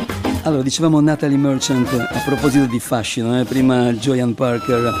 Allora, dicevamo Natalie Merchant, a proposito di fascino, prima Joanne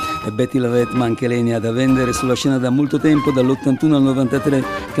Parker e Betty Lavette, ma anche lei ne ha da vendere, sulla scena da molto tempo, dall'81 al 93,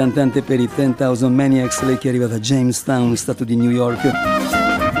 cantante per i 10,000 Maniacs, lei che arriva da Jamestown, stato di New York.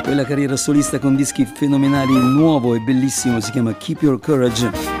 Poi la carriera solista con dischi fenomenali, il nuovo e bellissimo si chiama Keep Your Courage.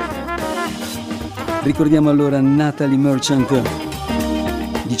 Ricordiamo allora Natalie Merchant,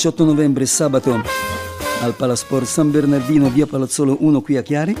 18 novembre sabato al Palasport San Bernardino, via Palazzolo 1 qui a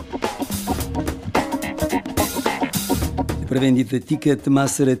Chiari. Prevendite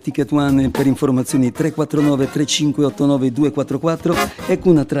Ticketmaster e Ticket One, per informazioni 349 3589 244. Ecco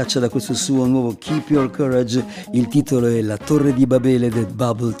una traccia da questo suo nuovo Keep Your Courage, il titolo è La Torre di Babele del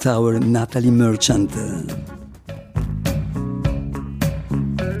Bubble Tower, Natalie Merchant.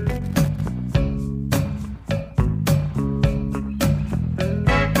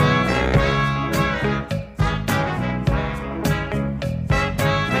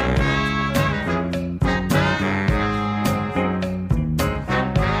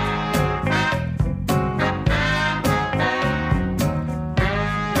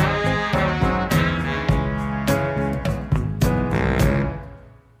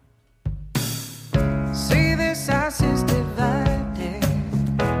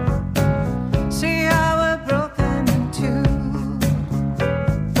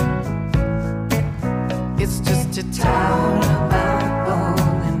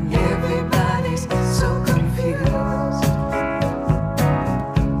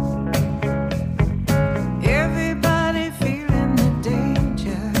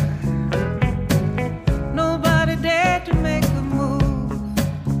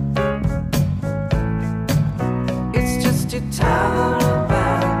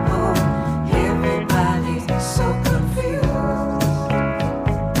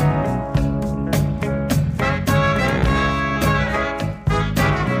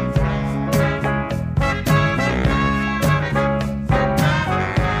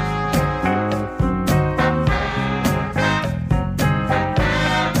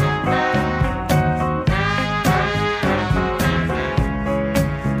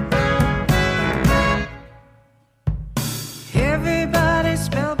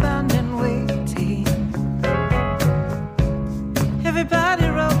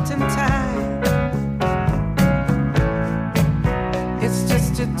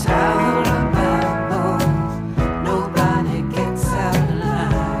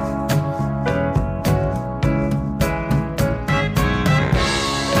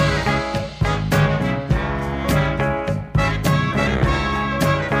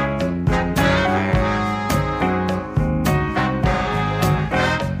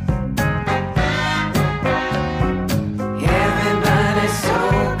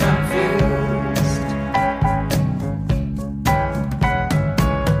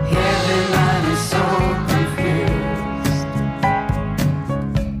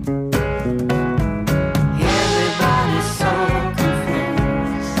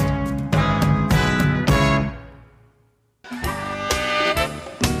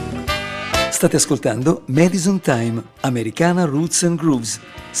 State ascoltando Madison Time, Americana Roots and Grooves,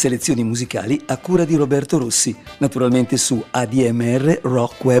 selezioni musicali a cura di Roberto Rossi, naturalmente su ADMR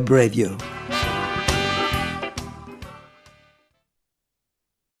Rock Web Radio.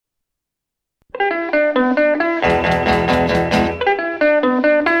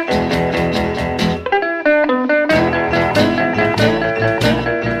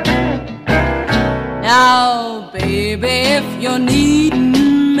 Now, baby, if you're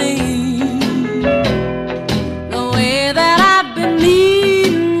needing me,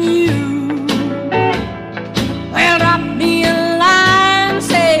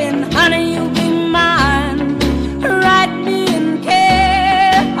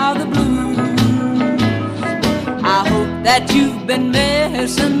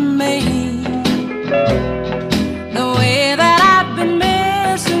 missing me, the way that I've been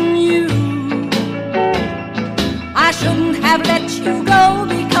missing you. I shouldn't have let you go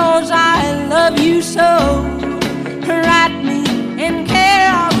because I love you so. Write me in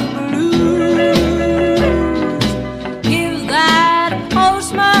care of the blues. Give that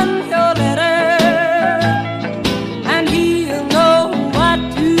postman your letter, and he'll know what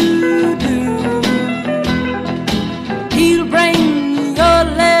to do. He'll bring your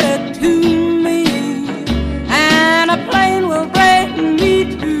letter to me, and a plane will bring me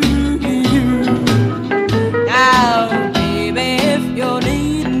to you. Now, baby, if you're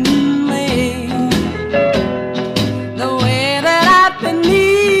needing me the way that I've been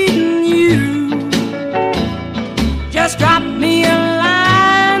needing you, just drop me a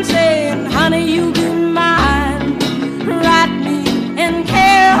line saying, honey, you be mine. Write me in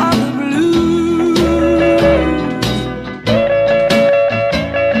care of the blues.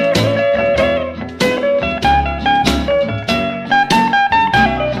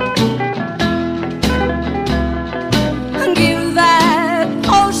 Give that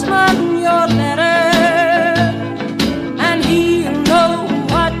postman your letter, and he'll know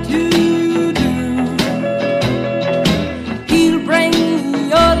what to do. He'll bring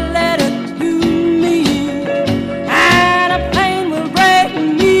your letter to me, and a plane will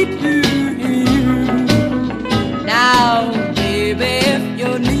bring me to you. Now, baby, if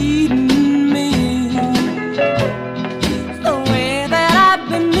you're needing me the way that I've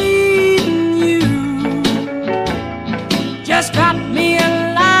been needing you, just drop me a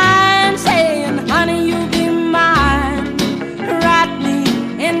line saying, honey, you be mine. Write me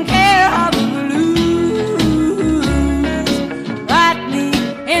in care of the blues. Write me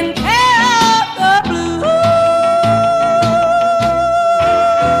in care of the blues.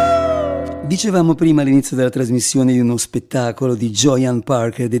 Dicevamo prima all'inizio della trasmissione di uno spettacolo di Joyan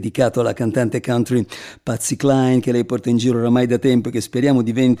Parker dedicato alla cantante country Patsy Cline, che lei porta in giro oramai da tempo e che speriamo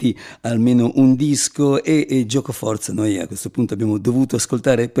diventi almeno un disco, e gioco forza. Noi a questo punto abbiamo dovuto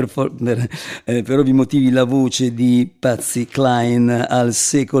ascoltare per ovvi motivi la voce di Patsy Cline al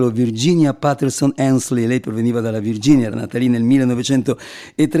secolo. Virginia Patterson Ansley, lei proveniva dalla Virginia, era nata lì nel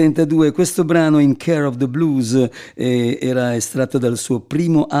 1932. Questo brano, In Care of the Blues, era estratto dal suo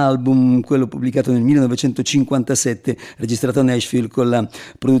primo album, quello pubblicato nel 1957, registrato a Nashville con la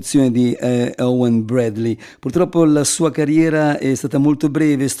produzione di Owen Bradley. Purtroppo la sua carriera è stata molto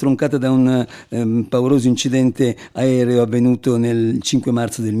breve, stroncata da un pauroso incidente aereo avvenuto nel 5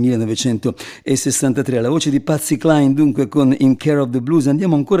 marzo del 1963. La voce di Patsy Cline dunque con In Care of the Blues.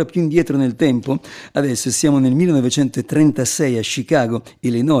 Andiamo ancora più indietro nel tempo, adesso siamo nel 1936 a Chicago,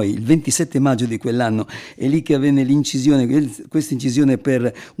 Illinois, il 27 maggio di quell'anno. È lì che avvenne l'incisione, questa incisione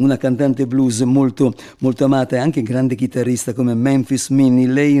per una cantante blues molto, molto amata e anche grande chitarrista come Memphis Minnie.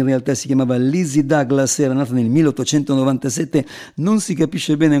 Lei in realtà si chiamava Lizzie Douglas, era nata nel 1897, non si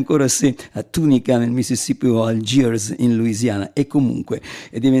capisce bene ancora se a Tunica nel Mississippi o a Algiers in Louisiana, e comunque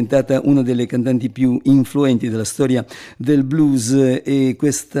è diventata una delle cantanti più influenti della storia del blues, e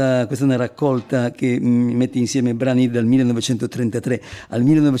questa è una raccolta che mette insieme brani dal 1933 al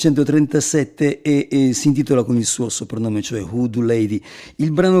 1937 e si intitola con il suo soprannome, cioè Hoodoo Lady.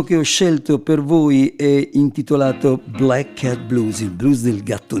 Il brano che ho scelto per voi è intitolato Black Cat Blues, il blues del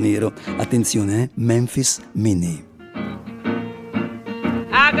gatto nero. Attenzione, Memphis Minnie.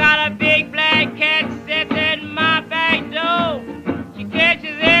 I got a big black cat sitting in my back door. She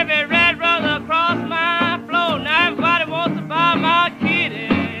catches every red rose across my floor. Now everybody wants to buy my kitty.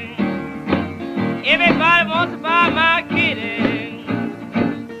 Everybody wants to buy my kitty.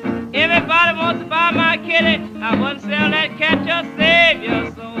 Everybody wants to buy my kitty. I wouldn't sell that cat, just save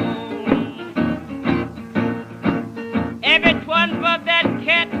your soul. Every one but that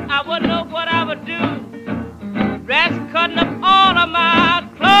cat, I wouldn't know what I would do. Rats cutting up all of my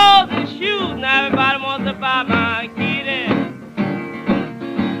clothes and shoes. Now everybody wants to buy my kitty.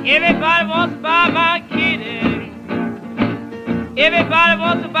 Everybody wants to buy my kitty. Everybody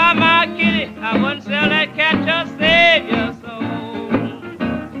wants to buy my kitty. I wouldn't sell that cat, just save your soul.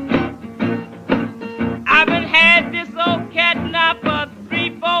 I've been had this old cat now for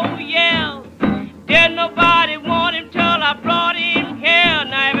 3-4 years. Didn't nobody want him till I brought him here.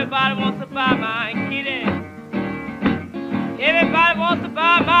 Now everybody wants to buy my kitty. Everybody wants to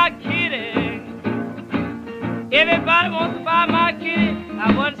buy my kitty. Everybody wants to buy my kitty.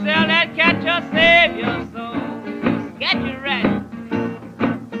 I wouldn't sell that cat, just save your soul. Get you right.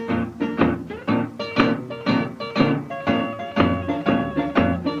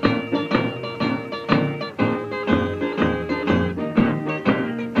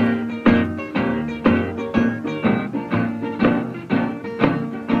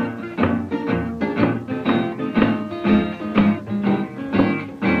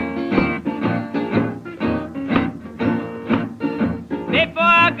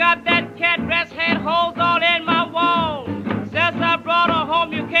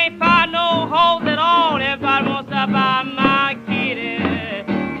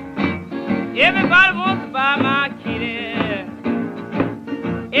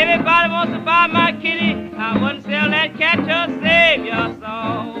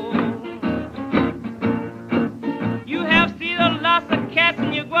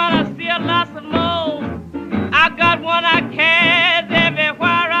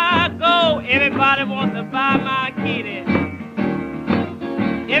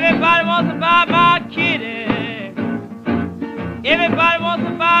 Everybody wants to buy my kitty. Everybody wants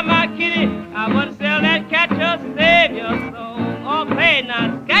to buy my kitty. I wouldn't sell that cat to save your soul. Oh, play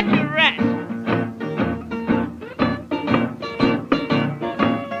now, got you rat.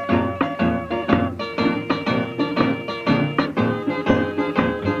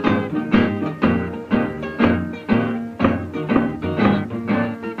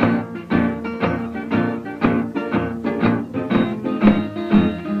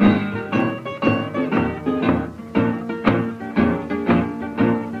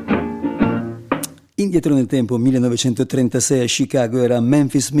 Indietro nel tempo, 1936 a Chicago, era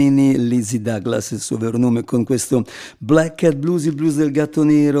Memphis Minnie, Lizzie Douglas, il suo vero nome, con questo Black Cat Blues, il blues del gatto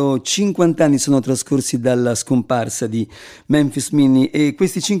nero. 50 anni sono trascorsi dalla scomparsa di Memphis Minnie e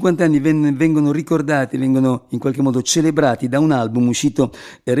questi 50 anni vengono ricordati, vengono in qualche modo celebrati da un album uscito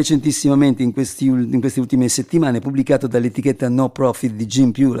recentissimamente in queste ultime settimane, pubblicato dall'etichetta No Profit di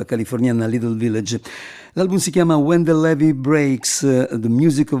Jim Pugh, la californiana Little Village. L'album si chiama When the Levee Breaks, The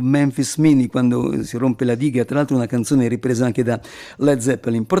Music of Memphis Minnie, quando si rompe la diga, tra l'altro una canzone ripresa anche da Led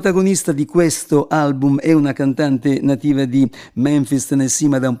Zeppelin. Protagonista di questo album è una cantante nativa di Memphis, Tennessee,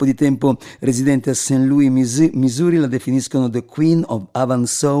 ma da un po' di tempo residente a St. Louis, Missouri. La definiscono The Queen of Avant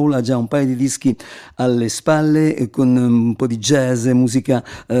Soul, ha già un paio di dischi alle spalle con un po' di jazz, musica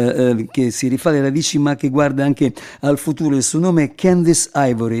che si rifà alle radici ma che guarda anche al futuro. Il suo nome è Candice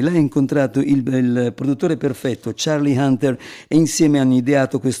Ivory. Lei ha incontrato il produttore perfetto Charlie Hunter e insieme hanno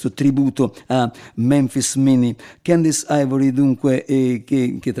ideato questo tributo a Memphis Minnie. Candice Ivory dunque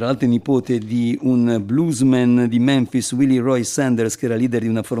che tra l'altro è nipote di un bluesman di Memphis, Willie Roy Sanders, che era leader di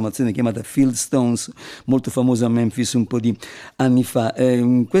una formazione chiamata Field Stones, molto famosa a Memphis un po' di anni fa.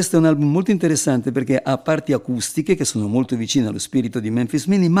 Questo è un album molto interessante perché ha parti acustiche che sono molto vicine allo spirito di Memphis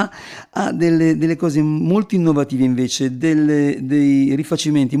Minnie, ma ha delle cose molto innovative invece, dei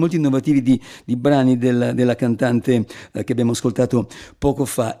rifacimenti molto innovativi di brani della cantante che abbiamo ascoltato poco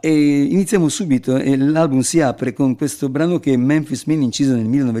fa. E iniziamo subito, l'album si apre con questo brano che Memphis Minnie incise nel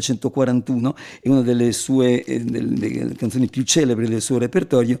 1941, è una delle sue delle canzoni più celebri del suo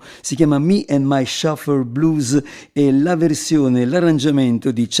repertorio, si chiama Me and My Shuffle Blues e la versione,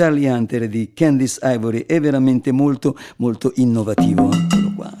 l'arrangiamento di Charlie Hunter e di Candice Ivory è veramente molto molto innovativo.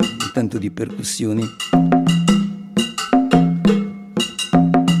 Eccolo qua, tanto di percussioni.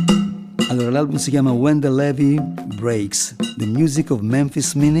 Allora, l'album si chiama When the Levee Breaks, The Music of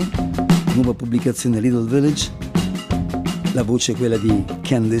Memphis Minnie, nuova pubblicazione Little Village. La voce è quella di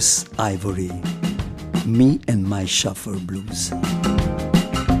Candice Ivory, Me and My Shuffle Blues.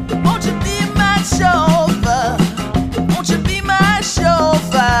 Won't you be my chauffeur? Won't you be my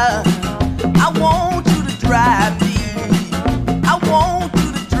chauffeur? I want you to drive me. I want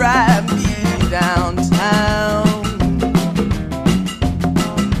you to drive me downtown.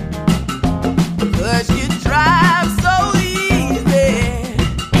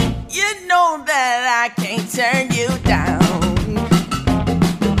 Turn you down,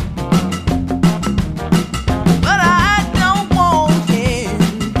 but I don't want him.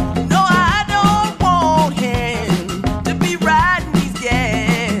 No, I don't want him to be riding these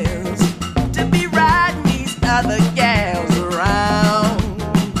gals, to be riding these other gals around.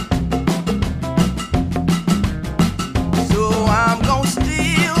 So I'm gonna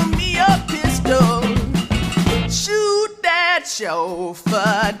steal me a pistol, shoot that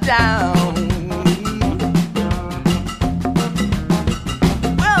chauffeur down.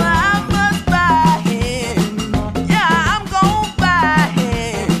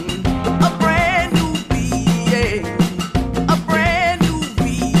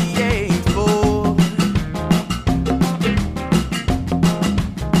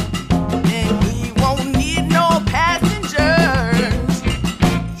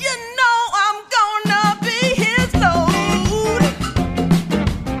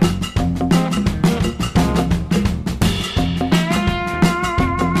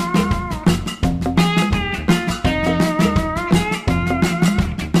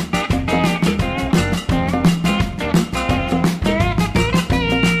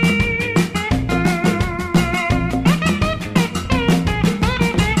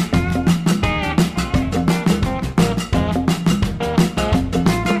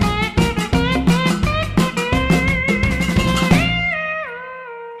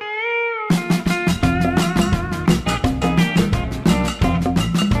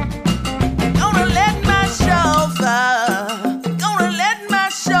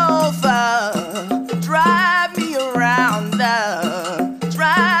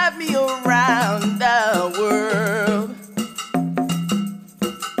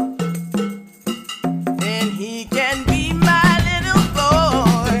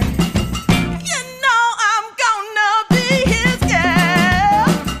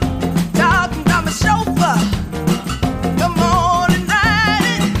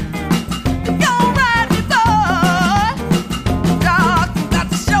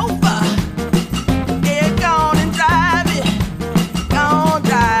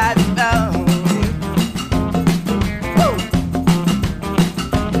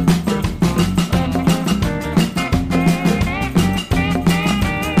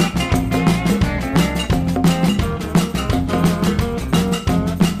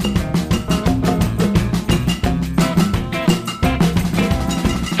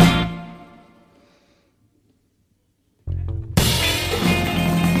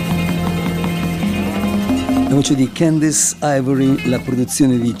 La voce di Candice Ivory, la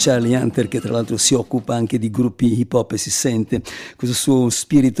produzione di Charlie Hunter, che tra l'altro si occupa anche di gruppi hip hop, e si sente questo suo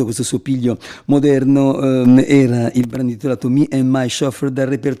spirito, questo suo piglio moderno. Era il brano intitolato Me and My Chauffeur dal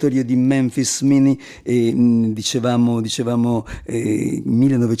repertorio di Memphis Mini, e dicevamo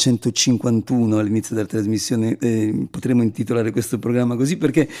 1951 all'inizio della trasmissione. Potremmo intitolare questo programma così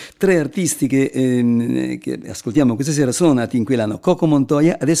perché tre artisti che ascoltiamo questa sera sono nati in quell'anno. Coco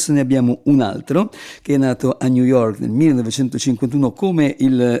Montoya, adesso ne abbiamo un altro che è nato a New York nel 1951 come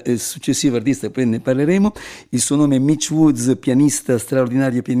il successivo artista, poi ne parleremo. Il suo nome è Mitch Woods, pianista,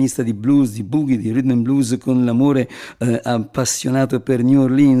 straordinario pianista di blues, di boogie, di rhythm and blues, con l'amore appassionato per New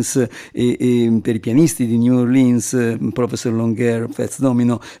Orleans e per i pianisti di New Orleans, Professor Longueur, Fats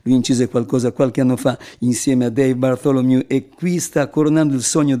Domino. Lui incise qualcosa qualche anno fa insieme a Dave Bartholomew e qui sta coronando il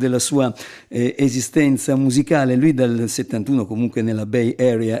sogno della sua esistenza musicale. Lui dal 71 comunque nella Bay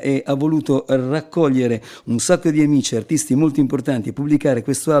Area, e ha voluto raccogliere un sacco di amici, artisti molto importanti, e pubblicare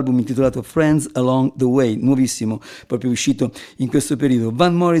questo album intitolato Friends Along the Way, nuovissimo, proprio uscito in questo periodo.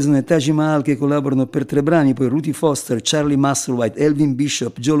 Van Morrison e Taj Mahal che collaborano per 3 brani, poi Ruthie Foster, Charlie Musselwhite, Elvin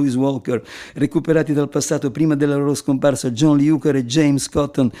Bishop, Joe Louis Walker, recuperati dal passato prima della loro scomparsa, John Lee Hooker e James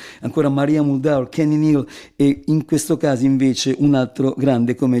Cotton, ancora Maria Muldaur, Kenny Neal, e in questo caso invece un altro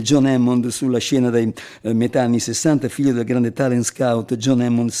grande come John Hammond sulla scena dai metà anni 60, figlio del grande talent scout John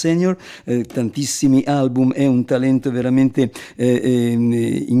Hammond Sr., tantissimi album, è un talento veramente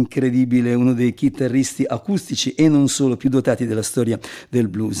incredibile, uno dei chitarristi acustici e non solo più dotati della storia del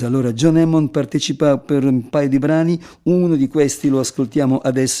blues. Allora John Hammond partecipa per un paio di brani, uno di questi lo ascoltiamo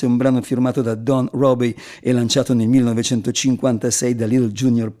adesso, è un brano firmato da Don Robbie e lanciato nel 1956 da Little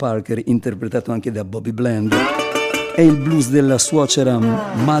Junior Parker, interpretato anche da Bobby Bland. È il blues della suocera,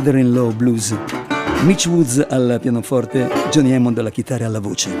 Mother-in-Law Blues. Mitch Woods al pianoforte, Johnny Hammond alla chitarra e alla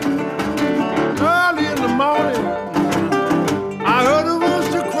voce. Early in the morning, I heard a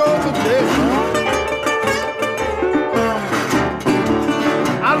rooster crow today.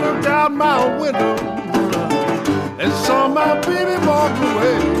 I looked out my window and saw my baby walk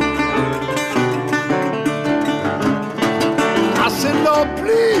away. I said, Lord,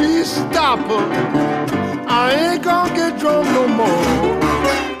 please stop her. I ain't gonna get drunk no more.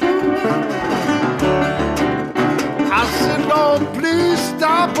 I said, Lord, please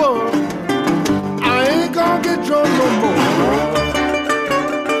stop her. I ain't gonna get drunk no more.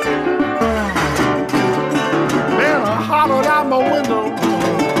 Man, I hollered out my window.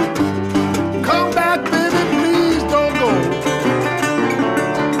 Come back, baby, please don't go.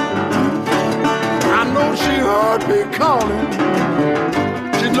 I know she heard me calling.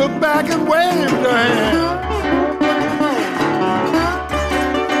 She looked back and waved her hand.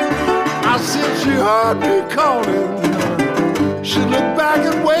 I said she heard me calling. She looked back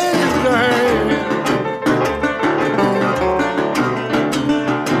and waved her hand.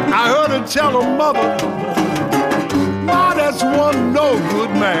 I heard her tell her mother, why, that's one no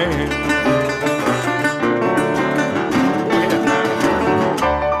good man.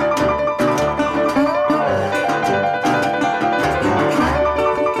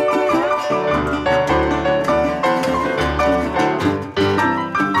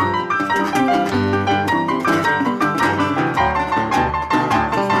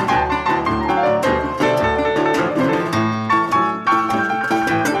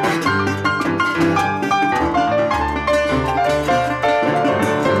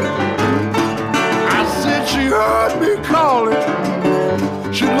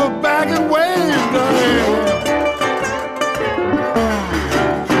 She looked back and waved her hand.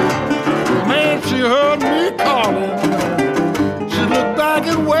 Man, she heard me calling. She looked back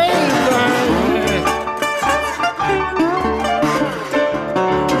and waved her hand.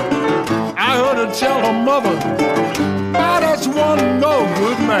 I heard her tell her mother, "Why, that's one no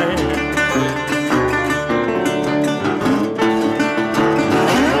good man."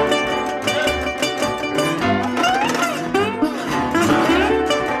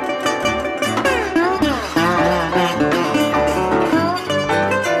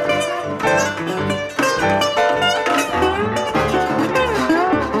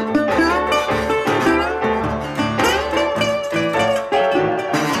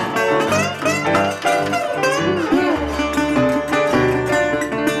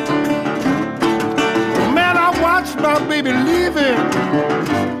 Baby leaving,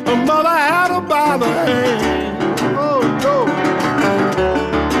 her mother had her by the hand. Oh no!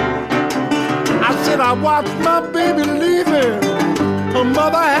 I said I watched my baby leaving, her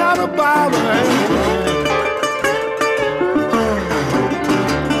mother had her by the hand.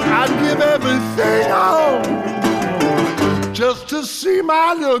 I'd give everything I own just to see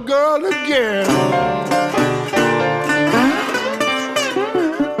my little girl again.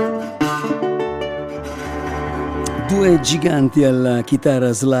 Due giganti alla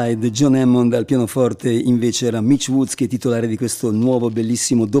chitarra slide, John Hammond al pianoforte, invece era Mitch Woods, che è titolare di questo nuovo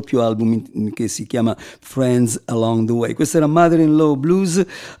bellissimo doppio album che si chiama Friends Along the Way. Questo era Mother-in-Law Blues,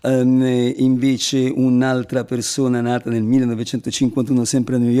 invece un'altra persona nata nel 1951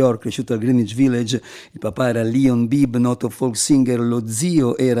 sempre a New York, cresciuto al Greenwich Village. Il papà era Leon Bibb, noto folk singer, lo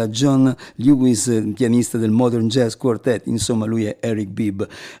zio era John Lewis, pianista del Modern Jazz Quartet, insomma lui è Eric Bibb,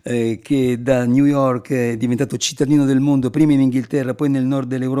 che da New York è diventato cittadino del mondo, prima in Inghilterra, poi nel nord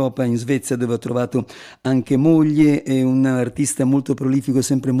dell'Europa, in Svezia, dove ha trovato anche moglie. È un artista molto prolifico,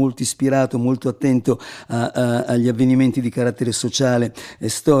 sempre molto ispirato, molto attento agli avvenimenti di carattere sociale e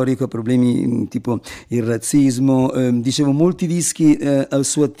storico, problemi tipo il razzismo. Dicevo, molti dischi al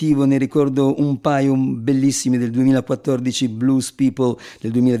suo attivo, ne ricordo un paio bellissimi del 2014, Blues People,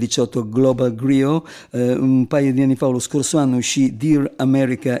 del 2018 Global Griot, un paio di anni fa, lo scorso anno, uscì Dear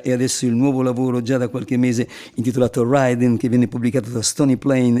America, e adesso il nuovo lavoro già da qualche mese intitolato Riding, che viene pubblicato da Stony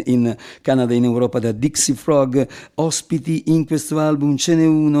Plain in Canada e in Europa da Dixie Frog. Ospiti in questo album ce n'è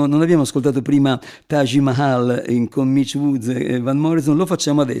uno, non abbiamo ascoltato prima Taj Mahal con Mitch Woods e Van Morrison, lo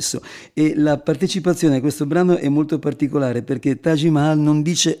facciamo adesso, e la partecipazione a questo brano è molto particolare perché Taj Mahal non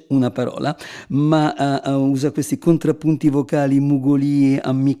dice una parola, ma usa questi contrappunti vocali, mugolie,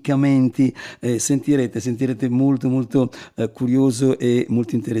 ammiccamenti, sentirete molto molto curioso e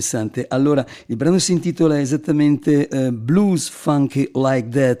molto interessante. Allora, il brano si intitola esattamente Blues Funky Like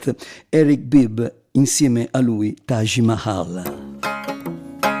That, Eric Bibb, insieme a lui Taj Mahal.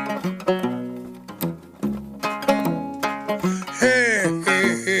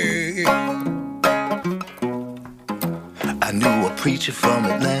 I knew a preacher from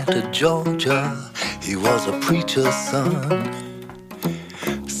Atlanta, Georgia. He was a preacher's son.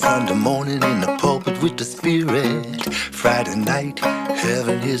 Sunday morning in the pulpit with the Spirit. Friday night,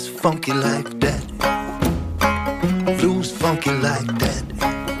 heaven is funky like that. Blues funky like that.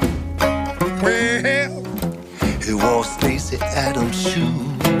 Well, he wore Stacey Adams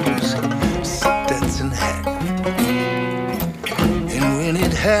shoes, Stetson hat. And when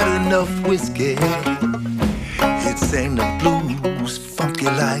it had enough whiskey, it sang the blues funky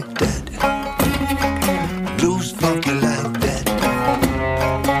like that. Blues funky like that.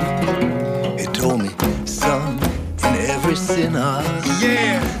 He told me, son, in every sinner,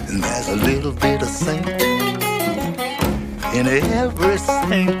 yeah, and there's a little bit of saint. In every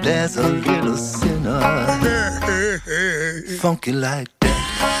saint there's a little sinner, funky like that.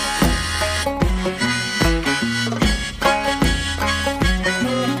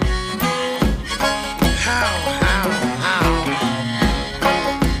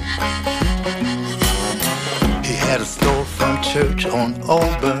 He had a storefront church on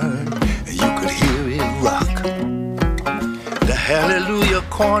Auburn, and you could hear it rock. The Hallelujah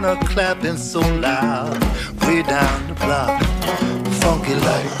corner clapping so loud, way down the block, funky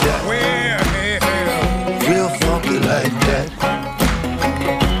like that. Real funky like that.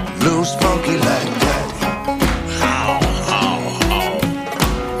 Blues funky like that. How.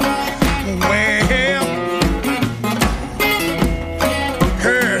 Well,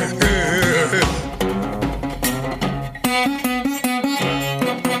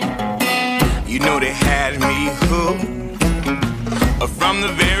 you know they had me hooked from the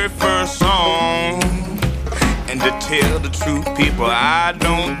very first song. And to tell the truth, people, I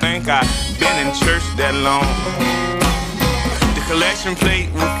don't think I've been in church that long. The collection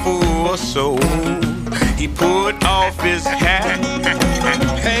plate was full, so he put off his hat.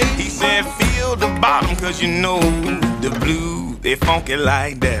 Hey, he said, feel the bottom, cause you know the blues, they funky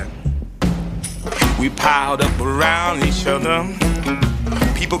like that. We piled up around each other,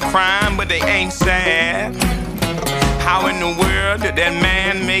 people crying, but they ain't sad. How in the world did that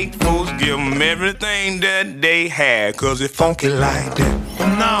man make folks give them everything that they had? Cause it funky like that.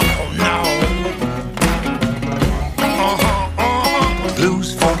 No.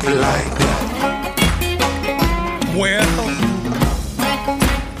 Blues funky like that. Well,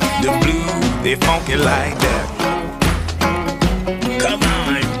 the blues, they funky like that. Come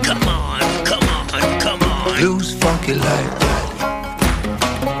on. Blues funky like that.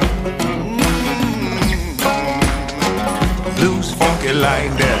 Blues funky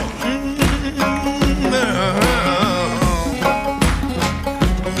like that.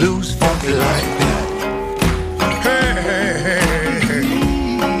 Blues funky like that.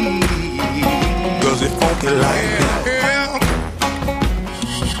 Cause it funky like that.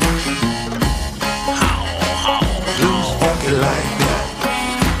 Blues funky like that.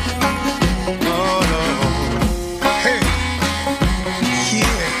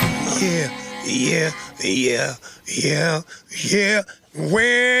 Yeah.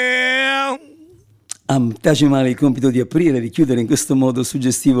 Well, Tage male il compito di aprire e di chiudere in questo modo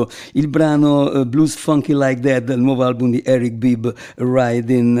suggestivo il brano Blues Funky Like That dal nuovo album di Eric Bibb,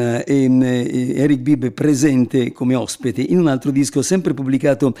 Riding. Eric Bibb è presente come ospite in un altro disco sempre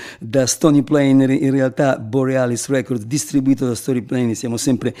pubblicato da Stony Plain, in realtà Borealis Records, distribuito da Stony Plain. Siamo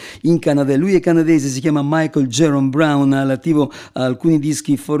sempre in Canada. Lui è canadese, si chiama Michael Jerome Brown, ha all'attivo alcuni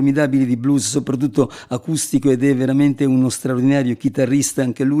dischi formidabili di blues, soprattutto acustico, ed è veramente uno straordinario chitarrista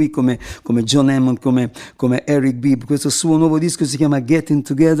anche lui, come John Hammond, come Eric Bibb. Questo suo nuovo disco si chiama Getting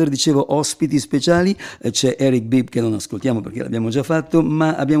Together. Dicevo ospiti speciali, c'è Eric Bibb che non ascoltiamo perché l'abbiamo già fatto,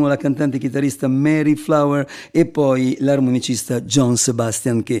 ma abbiamo la cantante chitarrista Mary Flower e poi l'armonicista John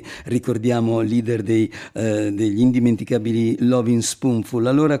Sebastian, che ricordiamo leader degli indimenticabili Lovin' Spoonful.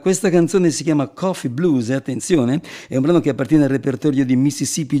 Allora, questa canzone si chiama Coffee Blues e attenzione, è un brano che appartiene al repertorio di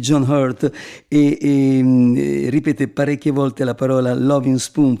Mississippi John Hurt e ripete parecchie volte la parola Lovin'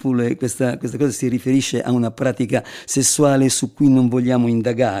 Spoonful, e questa cosa si riferisce a una pratica sessuale su cui non vogliamo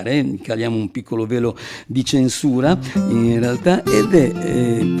indagare, caliamo un piccolo velo di censura in realtà, ed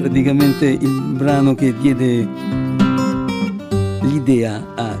è praticamente il brano che diede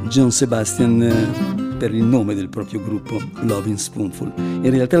l'idea a John Sebastian per il nome del proprio gruppo, Lovin' Spoonful. In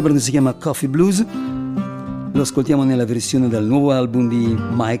realtà il brano si chiama Coffee Blues, lo ascoltiamo nella versione dal nuovo album di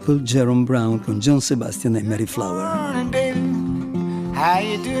Michael Jerome Brown con John Sebastian e Mary Flower. Morning, baby. How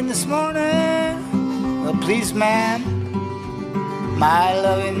you doing this morning? Well, please, ma'am, my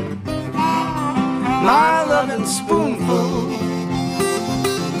loving spoonful.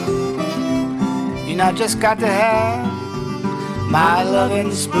 You know, just got to have my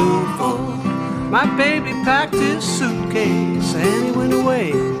loving spoonful. My baby packed his suitcase and he went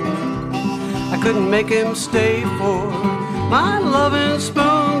away. I couldn't make him stay for my loving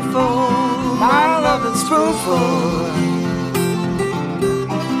spoonful. My loving spoonful.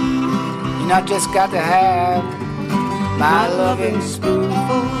 You know, just got to have my loving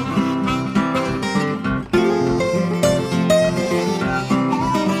spoonful.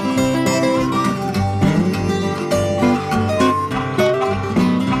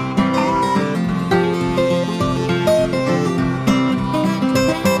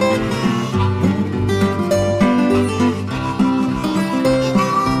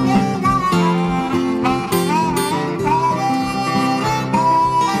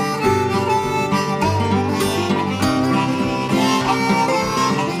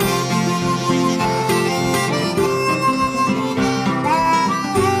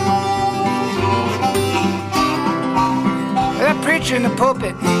 In the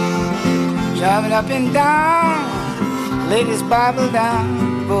pulpit, jumping up and down, laid his Bible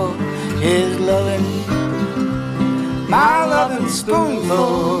down for his loving, my loving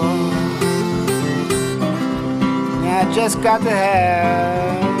spoonful. I just got to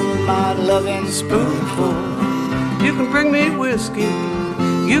have my loving spoonful. You can bring me whiskey,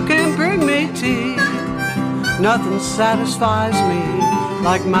 you can bring me tea. Nothing satisfies me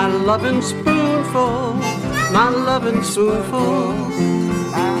like my loving spoonful. My loving spoonful.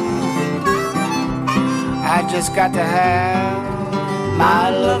 I just got to have my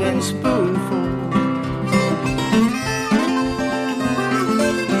loving spoonful.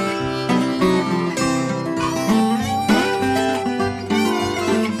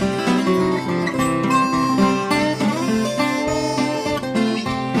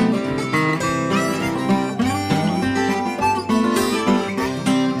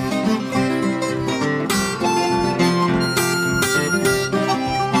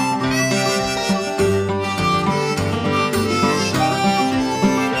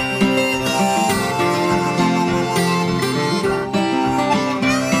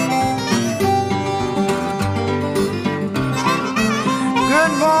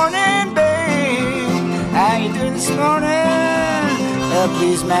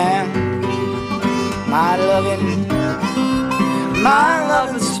 Please, ma'am, my loving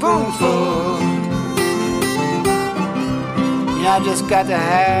spoonful. You know, I just got to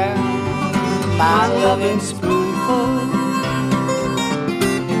have my loving spoonful.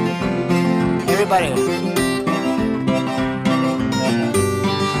 Everybody.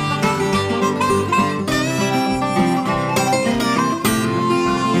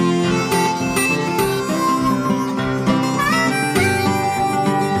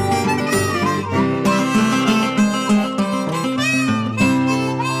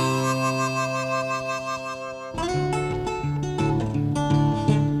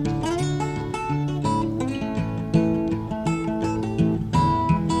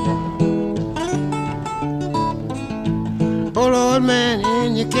 Man,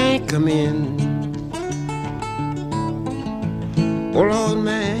 and you can't come in. Oh Lord,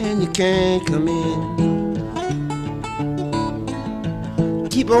 man, you can't come in.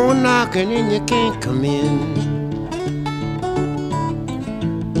 Keep on knocking and you can't come in.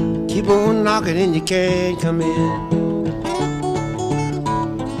 Keep on knocking and you can't come in.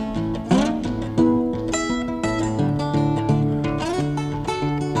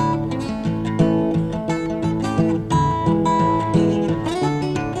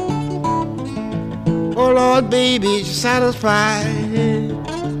 Oh Lord, baby, you're satisfied.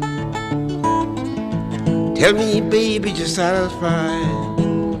 Tell me, baby, you're satisfied.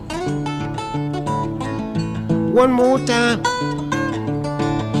 One more time.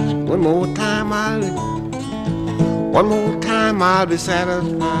 One more time I'll be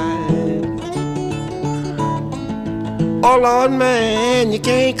satisfied. Oh Lord, man, you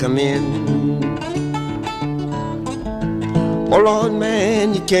can't come in. Oh Lord,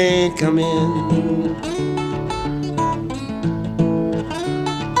 man, you can't come in.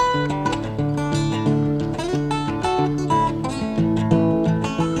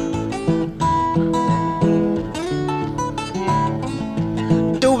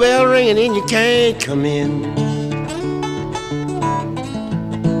 Doorbell ringing and you can't come in.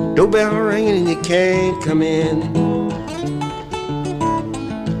 Doorbell ringing and you can't come in.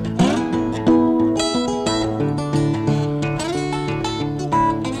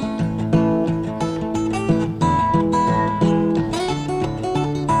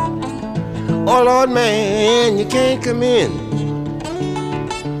 Oh Lord, man, you can't come in.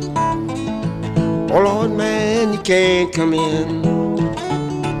 Oh Lord, man, you can't come in.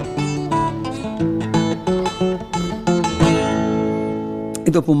 E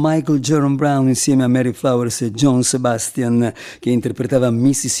dopo Michael Jerome Brown insieme a Mary Flowers e John Sebastian che interpretava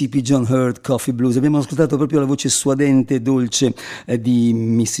Mississippi John Hurt Coffee Blues, abbiamo ascoltato proprio la voce suadente e dolce di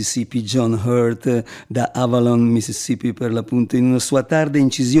Mississippi John Hurt da Avalon, Mississippi per l'appunto, in una sua tarda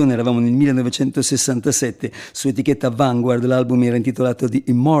incisione. Eravamo nel 1967, su etichetta Vanguard. L'album era intitolato The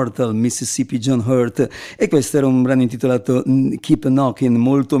Immortal Mississippi John Hurt e questo era un brano intitolato Keep Knocking,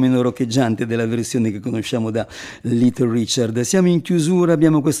 molto meno roccheggiante della versione che conosciamo da Little Richard. Siamo in chiusura.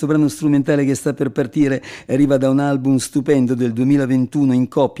 Abbiamo questo brano strumentale che sta per partire, arriva da un album stupendo del 2021 in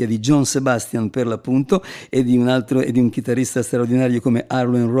coppia di John Sebastian per l'appunto e di un chitarrista straordinario come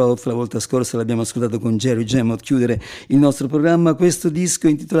Arlen Roth. La volta scorsa l'abbiamo ascoltato con Jerry Jam a chiudere il nostro programma. Questo disco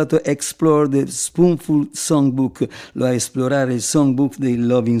è intitolato Explore the Spoonful Songbook, lo a esplorare il songbook dei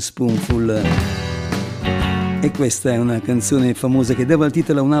Loving Spoonful. E questa è una canzone famosa che dava il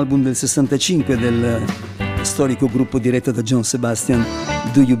titolo a un album del 65 del storico gruppo diretto da John Sebastian.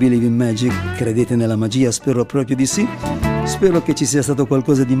 Do You Believe in Magic? Credete nella magia? Spero proprio di sì. Spero che ci sia stato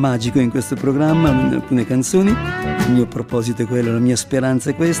qualcosa di magico in questo programma, in alcune canzoni. Il mio proposito è quello, la mia speranza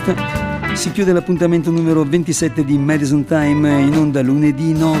è questa. Si chiude l'appuntamento numero 27 di Madison Time, in onda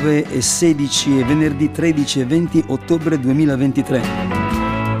lunedì 9 e 16 e venerdì 13 e 20 ottobre 2023.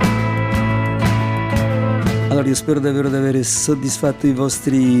 Allora io spero davvero di aver soddisfatto i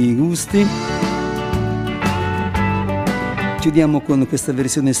vostri gusti. Chiudiamo con questa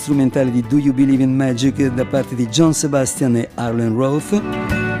versione strumentale di Do You Believe in Magic da parte di John Sebastian e Arlen Roth.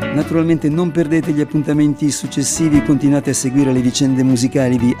 Naturalmente non perdete gli appuntamenti successivi, continuate a seguire le vicende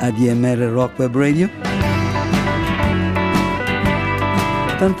musicali di ADMR Rock Web Radio.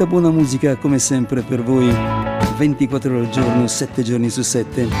 Tanta buona musica come sempre per voi, 24 ore al giorno, 7 giorni su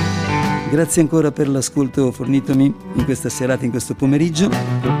 7. Grazie ancora per l'ascolto fornitomi in questa serata, in questo pomeriggio.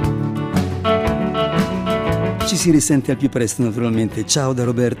 Ci si risente al più presto naturalmente. Ciao da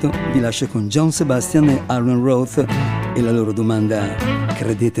Roberto, vi lascio con John Sebastian e Arlen Roth e la loro domanda: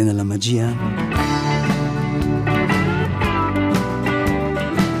 credete nella magia?